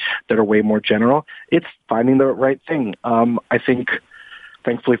programs that are way more general. It's finding the right thing. I think,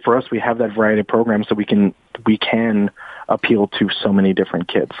 thankfully for us, we have that variety of programs, so we can appeal to so many different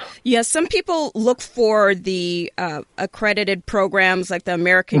kids. Yes, some people look for the accredited programs like the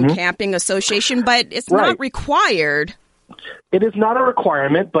American Camping Association, but it's not required. It is not a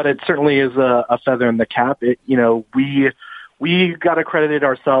requirement, but it certainly is a feather in the cap. We got accredited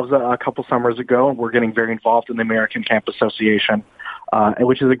ourselves a couple summers ago, and we're getting very involved in the American Camp Association,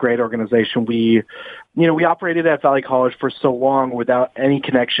 which is a great organization. We operated at Valley College for so long without any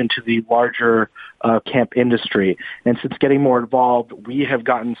connection to the larger camp industry. And since getting more involved, we have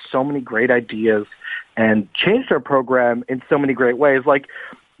gotten so many great ideas and changed our program in so many great ways. Like,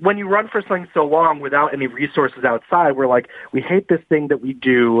 when you run for something so long without any resources outside, we're like, we hate this thing that we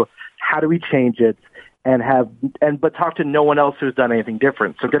do. How do we change it? But talk to no one else who's done anything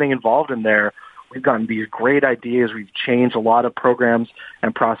different. So getting involved in there, we've gotten these great ideas. We've changed a lot of programs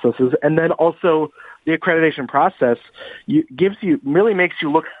and processes. And then also the accreditation process really makes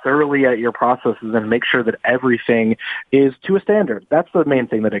you look thoroughly at your processes and make sure that everything is to a standard. That's the main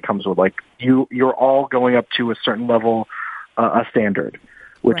thing that it comes with. Like, you're all going up to a certain level, a standard,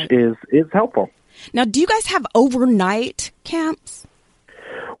 which is helpful. Now, do you guys have overnight camps?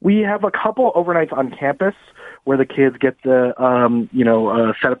 We have a couple overnights on campus where the kids get to,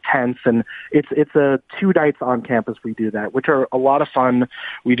 set up tents, and it's 2 nights on campus we do that, which are a lot of fun.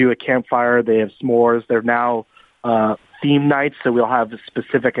 We do a campfire. They have s'mores. They're now theme nights, so we'll have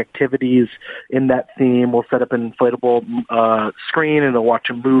specific activities in that theme. We'll set up an inflatable screen, and they'll watch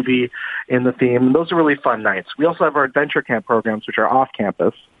a movie in the theme. And those are really fun nights. We also have our adventure camp programs, which are off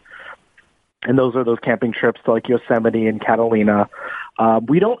campus. And those are those camping trips to like Yosemite and Catalina.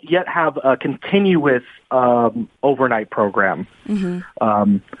 We don't yet have a continuous overnight program.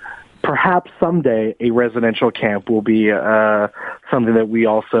 Perhaps someday a residential camp will be something that we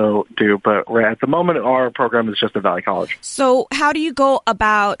also do. But at the moment, our program is just at Valley College. So how do you go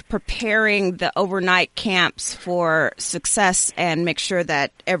about preparing the overnight camps for success and make sure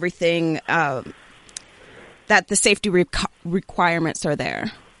that everything, that the safety requirements are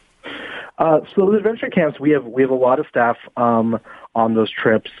there? So the adventure camps, we have a lot of staff on those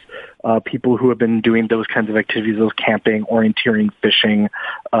trips, people who have been doing those kinds of activities, those camping, orienteering, fishing,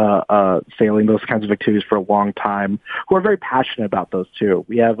 sailing, those kinds of activities for a long time, who are very passionate about those too.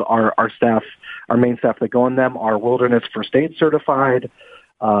 We have our staff, our main staff that go on them are wilderness first aid certified,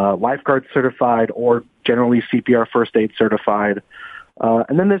 lifeguard certified, or generally CPR first aid certified.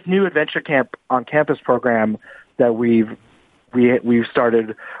 And then this new adventure camp on campus program that we've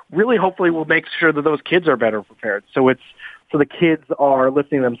started, really hopefully will make sure that those kids are better prepared. So the kids are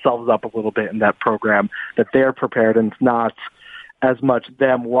lifting themselves up a little bit in that program, that they're prepared, and it's not as much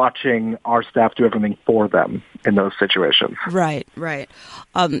them watching our staff do everything for them in those situations. Right.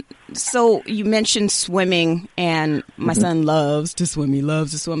 So you mentioned swimming, and my son loves to swim. He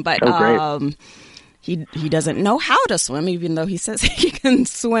loves to swim, but he doesn't know how to swim, even though he says he can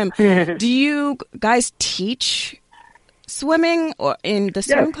swim. Do you guys teach swimming or in the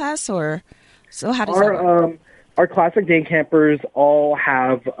swim class, or so? How does our classic day campers all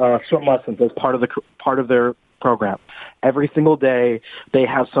have swim lessons as part of their program. Every single day they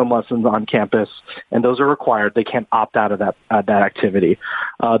have swim lessons on campus, and those are required. They can't opt out of that activity.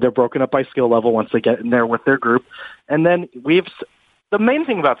 They're broken up by skill level once they get in there with their group, and then the main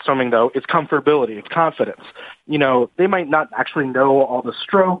thing about swimming, though, is comfortability. It's confidence. They might not actually know all the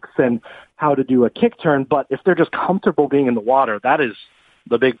strokes and how to do a kick turn, but if they're just comfortable being in the water, that is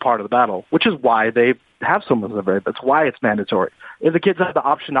the big part of the battle, which is why they have swim lessons. That's why it's mandatory. If the kids have the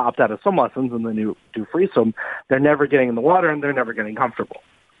option to opt out of swim lessons and then do free swim, they're never getting in the water and they're never getting comfortable.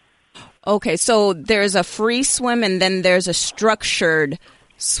 Okay, so there's a free swim and then there's a structured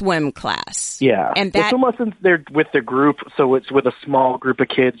swim class. Yeah. And the swim lessons, they're with the group, so it's with a small group of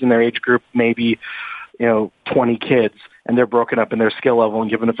kids in their age group, maybe 20 kids, and they're broken up in their skill level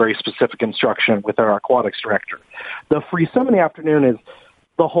and given a very specific instruction with our aquatics director. The free swim in the afternoon is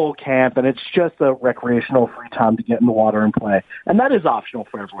the whole camp, and it's just a recreational free time to get in the water and play. And that is optional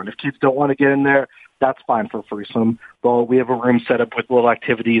for everyone. If kids don't want to get in there, that's fine for free swim. Well, we have a room set up with little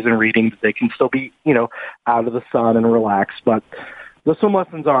activities and reading that they can still be, out of the sun and relax. But the swim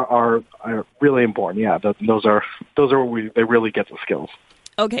lessons are really important. Yeah, those are where they really get the skills.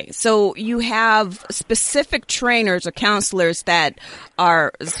 Okay, so you have specific trainers or counselors that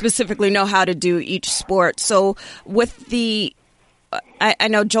are specifically know how to do each sport. So with I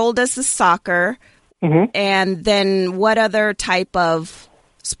know Joel does the soccer, and then what other type of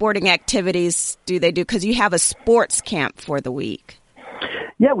sporting activities do they do? Because you have a sports camp for the week.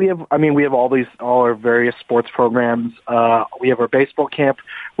 Yeah, we have all our various sports programs. We have our baseball camp,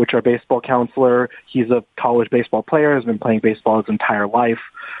 which our baseball counselor, he's a college baseball player, has been playing baseball his entire life.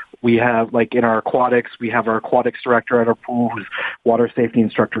 We have, in our aquatics, we have our aquatics director at our pool who's water safety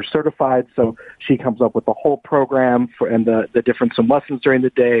instructor certified. So she comes up with the whole program and the different swim lessons during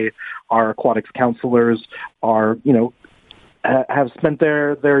the day. Our aquatics counselors are, have spent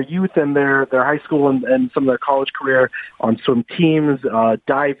their youth and their high school and some of their college career on swim teams,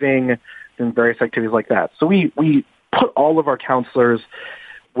 diving, and various activities like that. So we put all of our counselors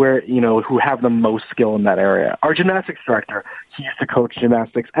who have the most skill in that area. Our gymnastics director, he used to coach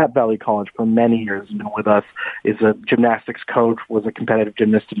gymnastics at Valley College for many years, been with us, is a gymnastics coach, was a competitive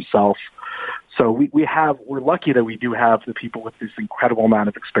gymnast himself. So we're lucky that we do have the people with this incredible amount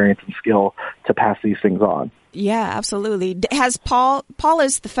of experience and skill to pass these things on. Yeah, absolutely. Has Paul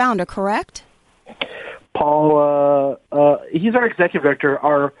is the founder, correct? Paul, he's our executive director.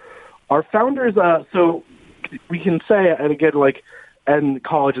 Our founders, so we can say, and again, and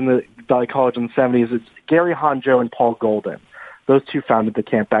college in the Valley College in the 70s, it's Gary Honjo and Paul Golden. Those two founded the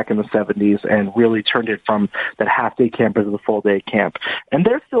camp back in the 70s and really turned it from that half-day camp into the full-day camp. And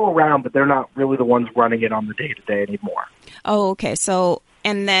they're still around, but they're not really the ones running it on the day-to-day anymore. Oh, okay. So,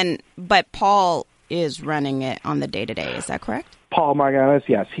 but Paul is running it on the day-to-day. Is that correct? Paul Marganis,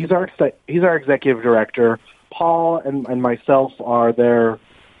 yes. He's our executive director. Paul and myself are there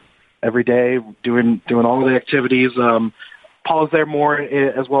every day doing all the activities. Paul's there more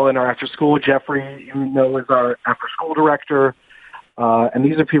as well in our after-school. Jeffrey, is our after-school director. And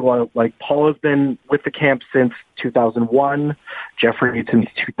these are people like Paul has been with the camp since 2001. Jeffrey since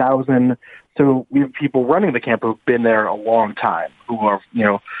 2000. So we have people running the camp who've been there a long time, who are,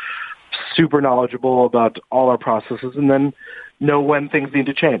 super knowledgeable about all our processes and then know when things need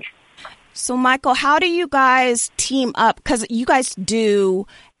to change. So, Michael, how do you guys team up? Because you guys do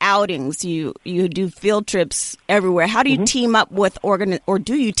outings, you do field trips everywhere. How do you team up with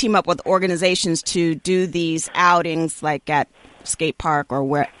do you team up with organizations to do these outings, like at skate park or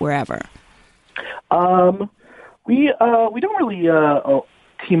wherever? We don't really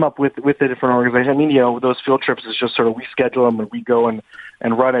team up with the different organizations. Those field trips is just sort of we schedule them and we go and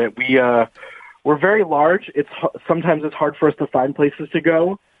run it. We're very large. Sometimes it's hard for us to find places to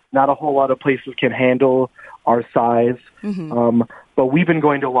go. Not a whole lot of places can handle our size. But we've been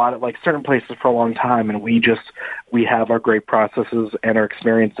going to a lot of certain places for a long time, and we have our great processes and our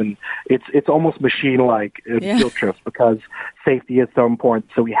experience, and it's almost machine-like field trips because safety is so important.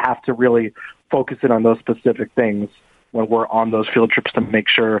 So we have to really focus in on those specific things when we're on those field trips to make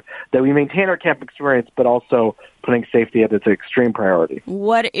sure that we maintain our camp experience, but also putting safety at its extreme priority.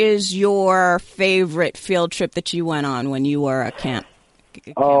 What is your favorite field trip that you went on when you were a camp?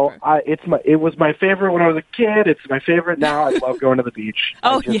 Oh, it was my favorite when I was a kid. It's my favorite now. I love going to the beach.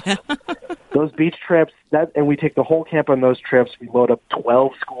 Yeah. Those beach trips, and we take the whole camp on those trips. We load up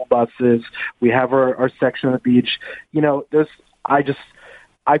 12 school buses. We have our section of the beach.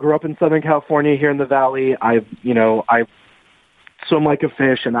 I grew up in Southern California here in the Valley. I swim like a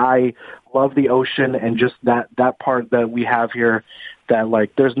fish, and I love the ocean and just that part that we have here. That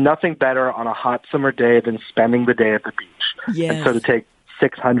there's nothing better on a hot summer day than spending the day at the beach. Yes. And so to take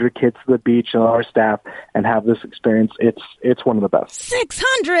 600 kids to the beach and our staff and have this experience, it's one of the best.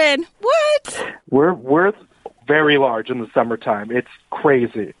 600? What? We're very large in the summertime. It's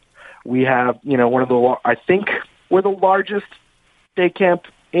crazy. We have, I think we're the largest day camp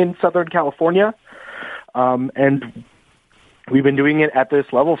in Southern California. And we've been doing it at this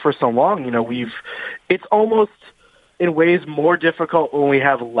level for so long. It's almost in ways more difficult when we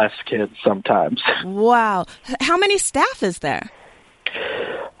have less kids sometimes. Wow. How many staff is there?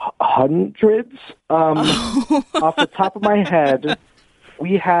 Hundreds. Off the top of my head,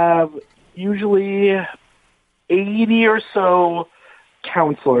 we have usually 80 or so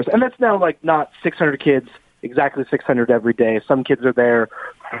counselors. And that's now not 600 kids, exactly 600 every day. Some kids are there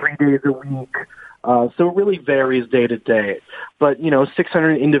 3 days a week. So it really varies day to day. But,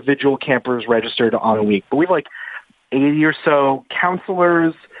 600 individual campers registered on a week. But we have 80 or so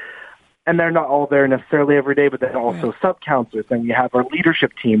counselors, and they're not all there necessarily every day, but then also sub-counselors. Then we have our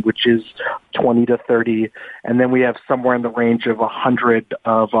leadership team, which is 20 to 30, and then we have somewhere in the range of 100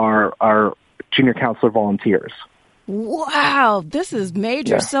 of our junior counselor volunteers. Wow, this is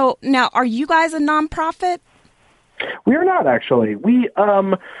major. Yeah. So now, are you guys a nonprofit? We are not, actually.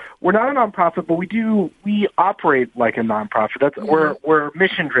 We're not a nonprofit, but we operate like a nonprofit. We're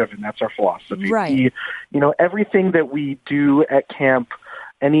mission driven. That's our philosophy. Right. Everything that we do at camp,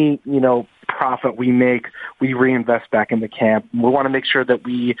 any profit we make, we reinvest back in the camp. We want to make sure that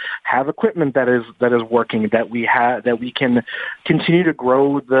we have equipment that is working, that we can continue to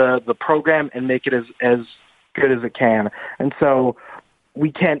grow the program and make it as good as it can. And so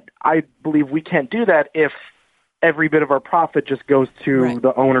I believe we can't do that if every bit of our profit just goes to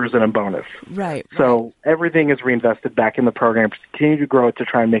the owners in a bonus. Right. So everything is reinvested back in the program to continue to grow it, to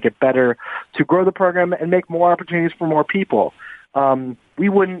try and make it better, to grow the program and make more opportunities for more people. We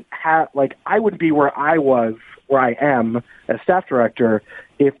wouldn't have, I wouldn't be where I am as staff director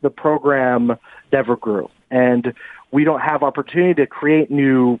if the program never grew. And we don't have opportunity to create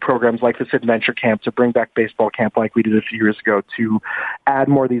new programs like this adventure camp, to bring back baseball camp like we did a few years ago, to add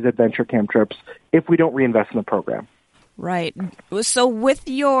more of these adventure camp trips if we don't reinvest in the program. Right. So with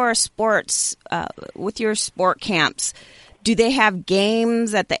your sport camps, do they have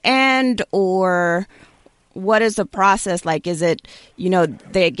games at the end, or what is the process like? Is it,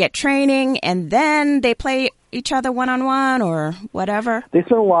 they get training and then they play each other one-on-one or whatever? They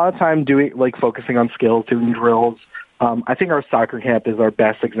spend a lot of time focusing on skills, doing drills. I think our soccer camp is our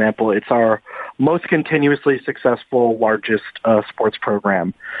best example. It's our most continuously successful, largest sports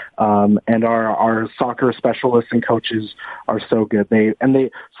program. And our soccer specialists and coaches are so good. They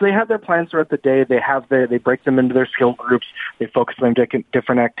have their plans throughout the day. They break them into their skill groups. They focus on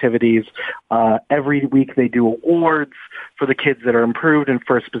different activities. Every week they do awards for the kids that are improved and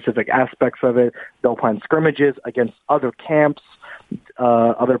for specific aspects of it. They'll plan scrimmages against other camps,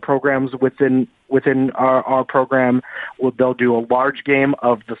 other programs within our program. They'll do a large game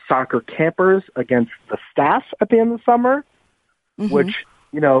of the soccer campers against the staff at the end of the summer, which,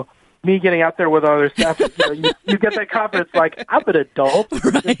 me getting out there with other staff, you get that confidence, I'm an adult.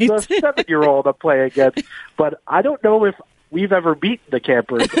 Right. It's a 7-year-old I'm playing against, but I don't know if we've ever beaten the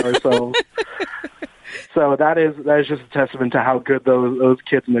campers ourselves. So that is just a testament to how good those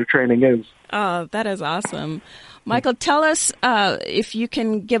kids and their training is. Oh, that is awesome. Michael, tell us if you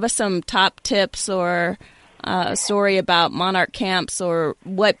can give us some top tips or a story about Monarch Camps, or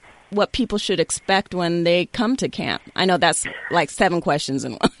what people should expect when they come to camp. I know that's 7 questions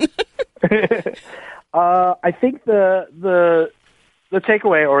in one. I think the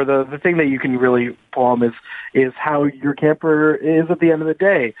takeaway, or the thing that you can really pull on is how your camper is at the end of the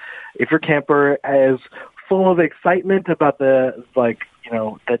day. If your camper is full of excitement about the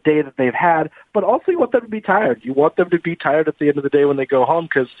day that they've had, but also you want them to be tired. You want them to be tired at the end of the day when they go home,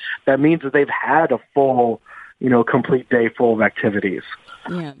 because that means that they've had a full, complete day full of activities.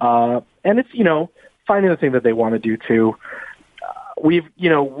 Yeah. And it's, finding the thing that they want to do too. We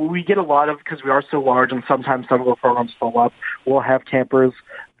get a lot of, because we are so large and sometimes some of the programs fill up, we'll have campers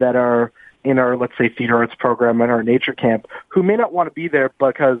that are in our, let's say, theater arts program and our nature camp who may not want to be there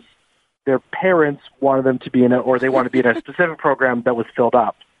because their parents wanted them to be in it, or they want to be in a specific program that was filled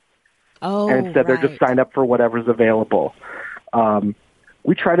up. Oh, and instead they're just signed up for whatever's available.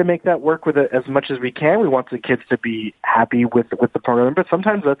 We try to make that work with it as much as we can. We want the kids to be happy with the program, but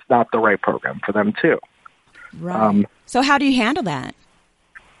sometimes that's not the right program for them too. Right. So how do you handle that?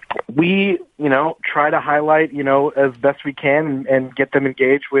 We, try to highlight, as best we can and get them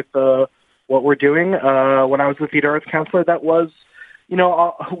engaged with what we're doing. When I was the theater arts counselor, that was,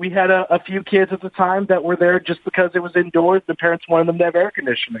 we had a few kids at the time that were there just because it was indoors. The parents wanted them to have air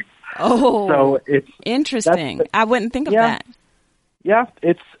conditioning. Oh, so it's interesting. I wouldn't think of that. Yeah,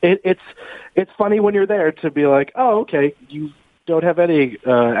 it's funny when you're there to be like, oh, okay, don't have any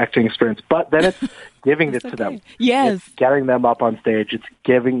acting experience. But then it's giving it to them. Yes. It's getting them up on stage. It's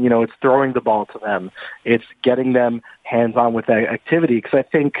giving, it's throwing the ball to them. It's getting them hands-on with that activity. Because I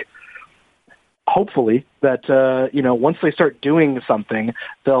think, hopefully, that, once they start doing something,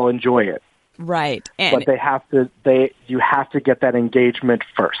 they'll enjoy it. Right. But you have to get that engagement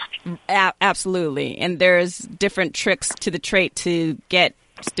first. Absolutely. And there's different tricks to the trade to get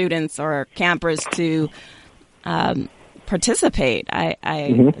students or campers to participate. I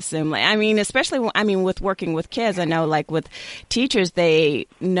assume. Especially with working with kids, I know like with teachers, they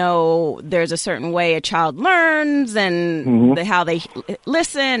know there's a certain way a child learns and how they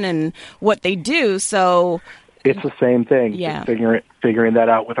listen and what they do. So it's the same thing. Yeah. Just figuring that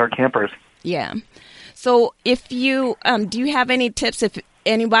out with our campers. Yeah. So if you, do you have any tips if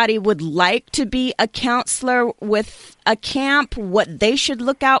anybody would like to be a counselor with a camp, what they should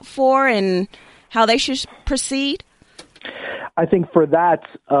look out for and how they should proceed? I think for that,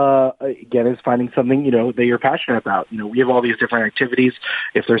 again, is finding something, that you're passionate about. We have all these different activities.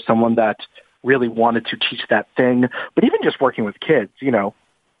 If there's someone that really wanted to teach that thing, but even just working with kids, you've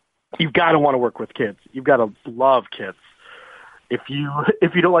got to want to work with kids. You've got to love kids. If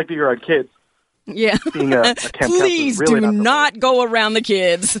you don't like to be around kids, yeah, being a camp please really do not go around the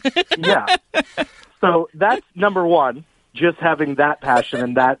kids. Yeah. So that's number one, just having that passion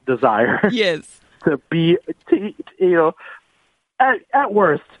and that desire. Yes. To be, at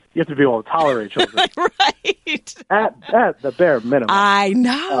worst, you have to be able to tolerate children. Right. At the bare minimum. I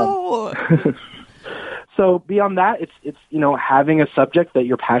know. So beyond that, it's having a subject that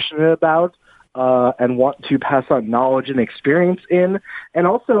you're passionate about and want to pass on knowledge and experience in. And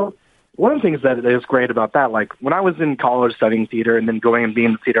also, one of the things that is great about that, like when I was in college studying theater and then going and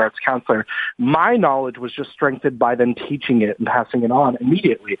being a theater arts counselor, my knowledge was just strengthened by them teaching it and passing it on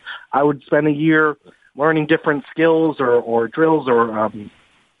immediately. I would spend a year learning different skills or drills or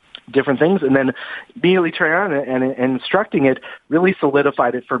different things, and then immediately turning on it and instructing it really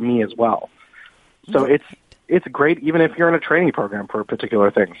solidified it for me as well. So it's great even if you're in a training program for particular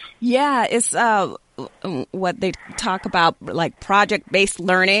things. Yeah, it's what they talk about, like project-based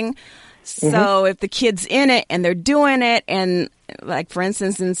learning. So if the kid's in it and they're doing it, and like for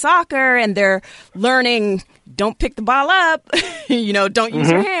instance in soccer, and they're learning, don't pick the ball up, don't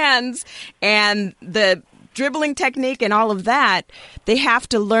use your hands, and the dribbling technique and all of that, they have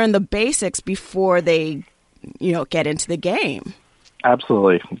to learn the basics before they, get into the game.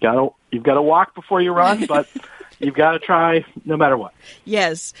 Absolutely. You've got to walk before you run, but you've got to try no matter what.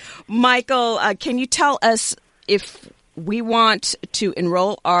 Yes. Michael, can you tell us if we want to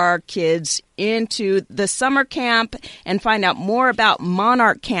enroll our kids into the summer camp and find out more about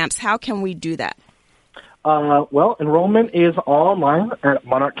Monarch Camps, how can we do that? Well, enrollment is all online at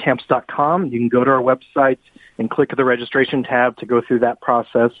monarchcamps.com. You can go to our website and click the registration tab to go through that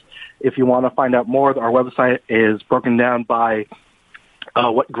process. If you want to find out more, our website is broken down by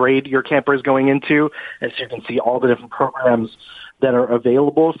what grade your camper is going into, and so you can see all the different programs that are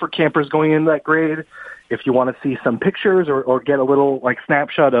available for campers going in that grade. If you want to see some pictures or get a little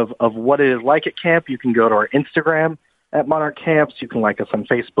snapshot of what it is like at camp, you can go to our Instagram at Monarch Camps. You can like us on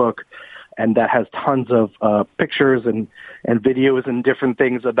Facebook, and that has tons of pictures and videos and different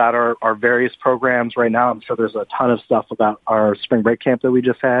things about our various programs right now. I'm sure there's a ton of stuff about our spring break camp that we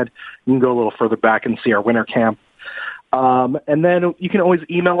just had. You can go a little further back and see our winter camp. And then you can always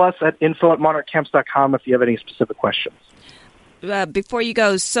email us at info@monarchcamps.com if you have any specific questions. Before you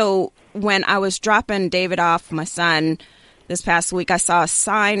go, so when I was dropping David off, my son, this past week, I saw a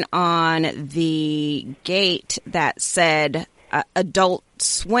sign on the gate that said adult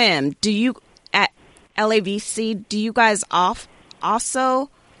swim. Do you, at LAVC, do you guys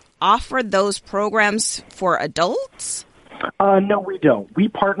also offer those programs for adults? No, we don't. We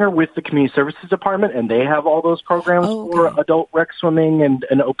partner with the Community Services Department, and they have all those programs for adult rec swimming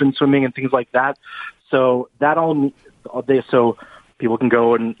and open swimming and things like that. So so people can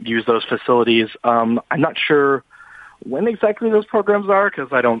go and use those facilities. I'm not sure when exactly those programs are because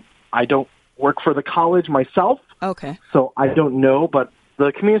I don't work for the college myself. Okay. So I don't know, but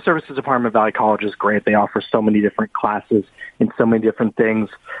the Community Services Department of Valley College is great. They offer so many different classes and so many different things.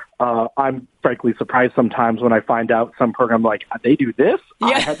 I'm frankly surprised sometimes when I find out some program like they do this. Yeah.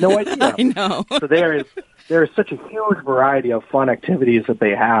 I had no idea. I know. So there is such a huge variety of fun activities that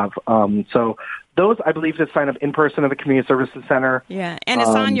they have. So those, I believe, to sign up in person at the Community Services Center. Yeah, and it's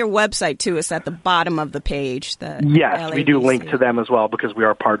on your website, too. It's at the bottom of the page. Yes, LAVC. We do link to them as well because we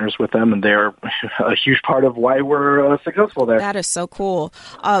are partners with them, and they're a huge part of why we're successful there. That is so cool.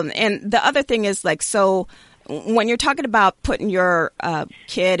 And the other thing is, so when you're talking about putting your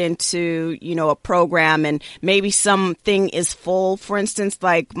kid into, a program and maybe something is full, for instance,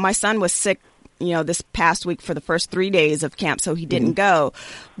 like my son was sick, this past week for the first 3 days of camp, so he didn't go.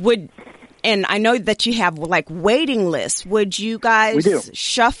 And I know that you have like waiting lists. Would you guys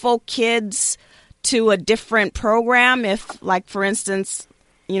shuffle kids to a different program if, like, for instance,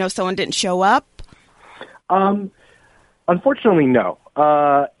 someone didn't show up? Unfortunately, no.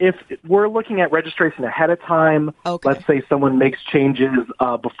 If we're looking at registration ahead of time, let's say someone makes changes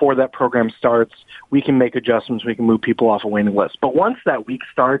before that program starts, we can make adjustments. We can move people off a waiting list. But once that week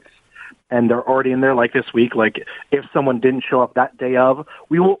starts and they're already in there, like this week, like if someone didn't show up that day of,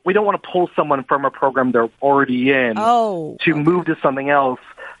 we don't want to pull someone from a program they're already in to move to something else,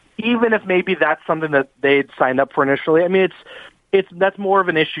 even if maybe that's something that they'd signed up for initially. I mean, that's more of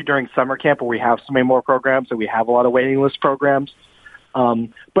an issue during summer camp where we have so many more programs and we have a lot of waiting list programs.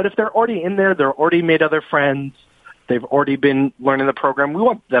 But if they're already in there, they're already made other friends, they've already been learning the program, we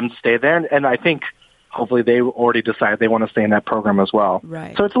want them to stay there. And I think hopefully they already decide they want to stay in that program as well.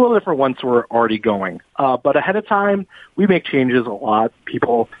 Right. So it's a little different once we're already going. But ahead of time, we make changes a lot.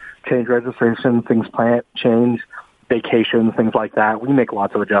 People change registration, things change, vacations, things like that. We make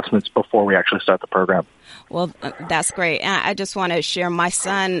lots of adjustments before we actually start the program. Well, that's great. And I just want to share my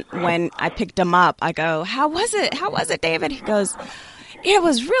son, when I picked him up, I go, how was it, David? He goes, it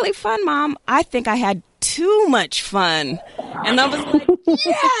was really fun, Mom. I think I had too much fun. And I was like,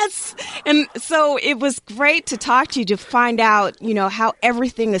 yes. And so it was great to talk to you to find out, how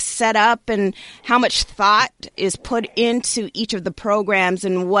everything is set up and how much thought is put into each of the programs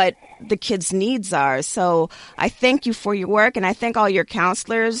and what the kids' needs are. So I thank you for your work, and I thank all your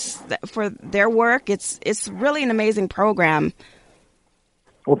counselors for their work. It's really an amazing program.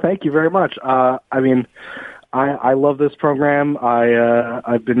 Well, thank you very much. I love this program.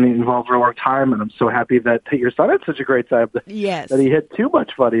 I've been involved for a long time, and I'm so happy that your son had such a great time. Yes. That he had too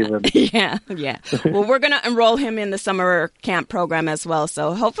much fun even. Yeah. Well, we're going to enroll him in the summer camp program as well,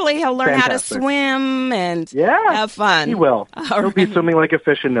 so hopefully he'll learn how to swim and have fun. He will. He'll be swimming like a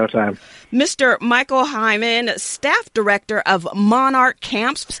fish in no time. Mr. Michael Heiman, Staff Director of Monarch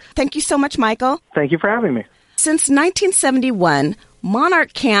Camps. Thank you so much, Michael. Thank you for having me. Since 1971,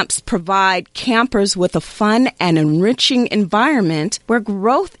 Monarch Camps provide campers with a fun and enriching environment where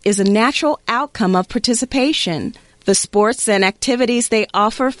growth is a natural outcome of participation. The sports and activities they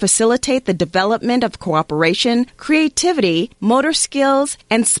offer facilitate the development of cooperation, creativity, motor skills,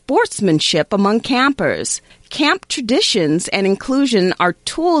 and sportsmanship among campers. Camp traditions and inclusion are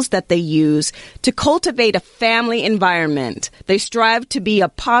tools that they use to cultivate a family environment. They strive to be a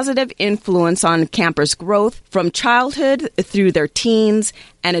positive influence on campers' growth from childhood through their teens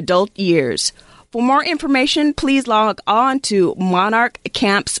and adult years. For more information, please log on to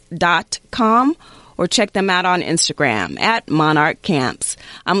monarchcamps.com or check them out on Instagram at Monarch Camps.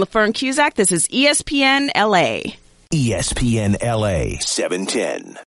 I'm LaFern Cusack. This is ESPN LA. ESPN LA 710.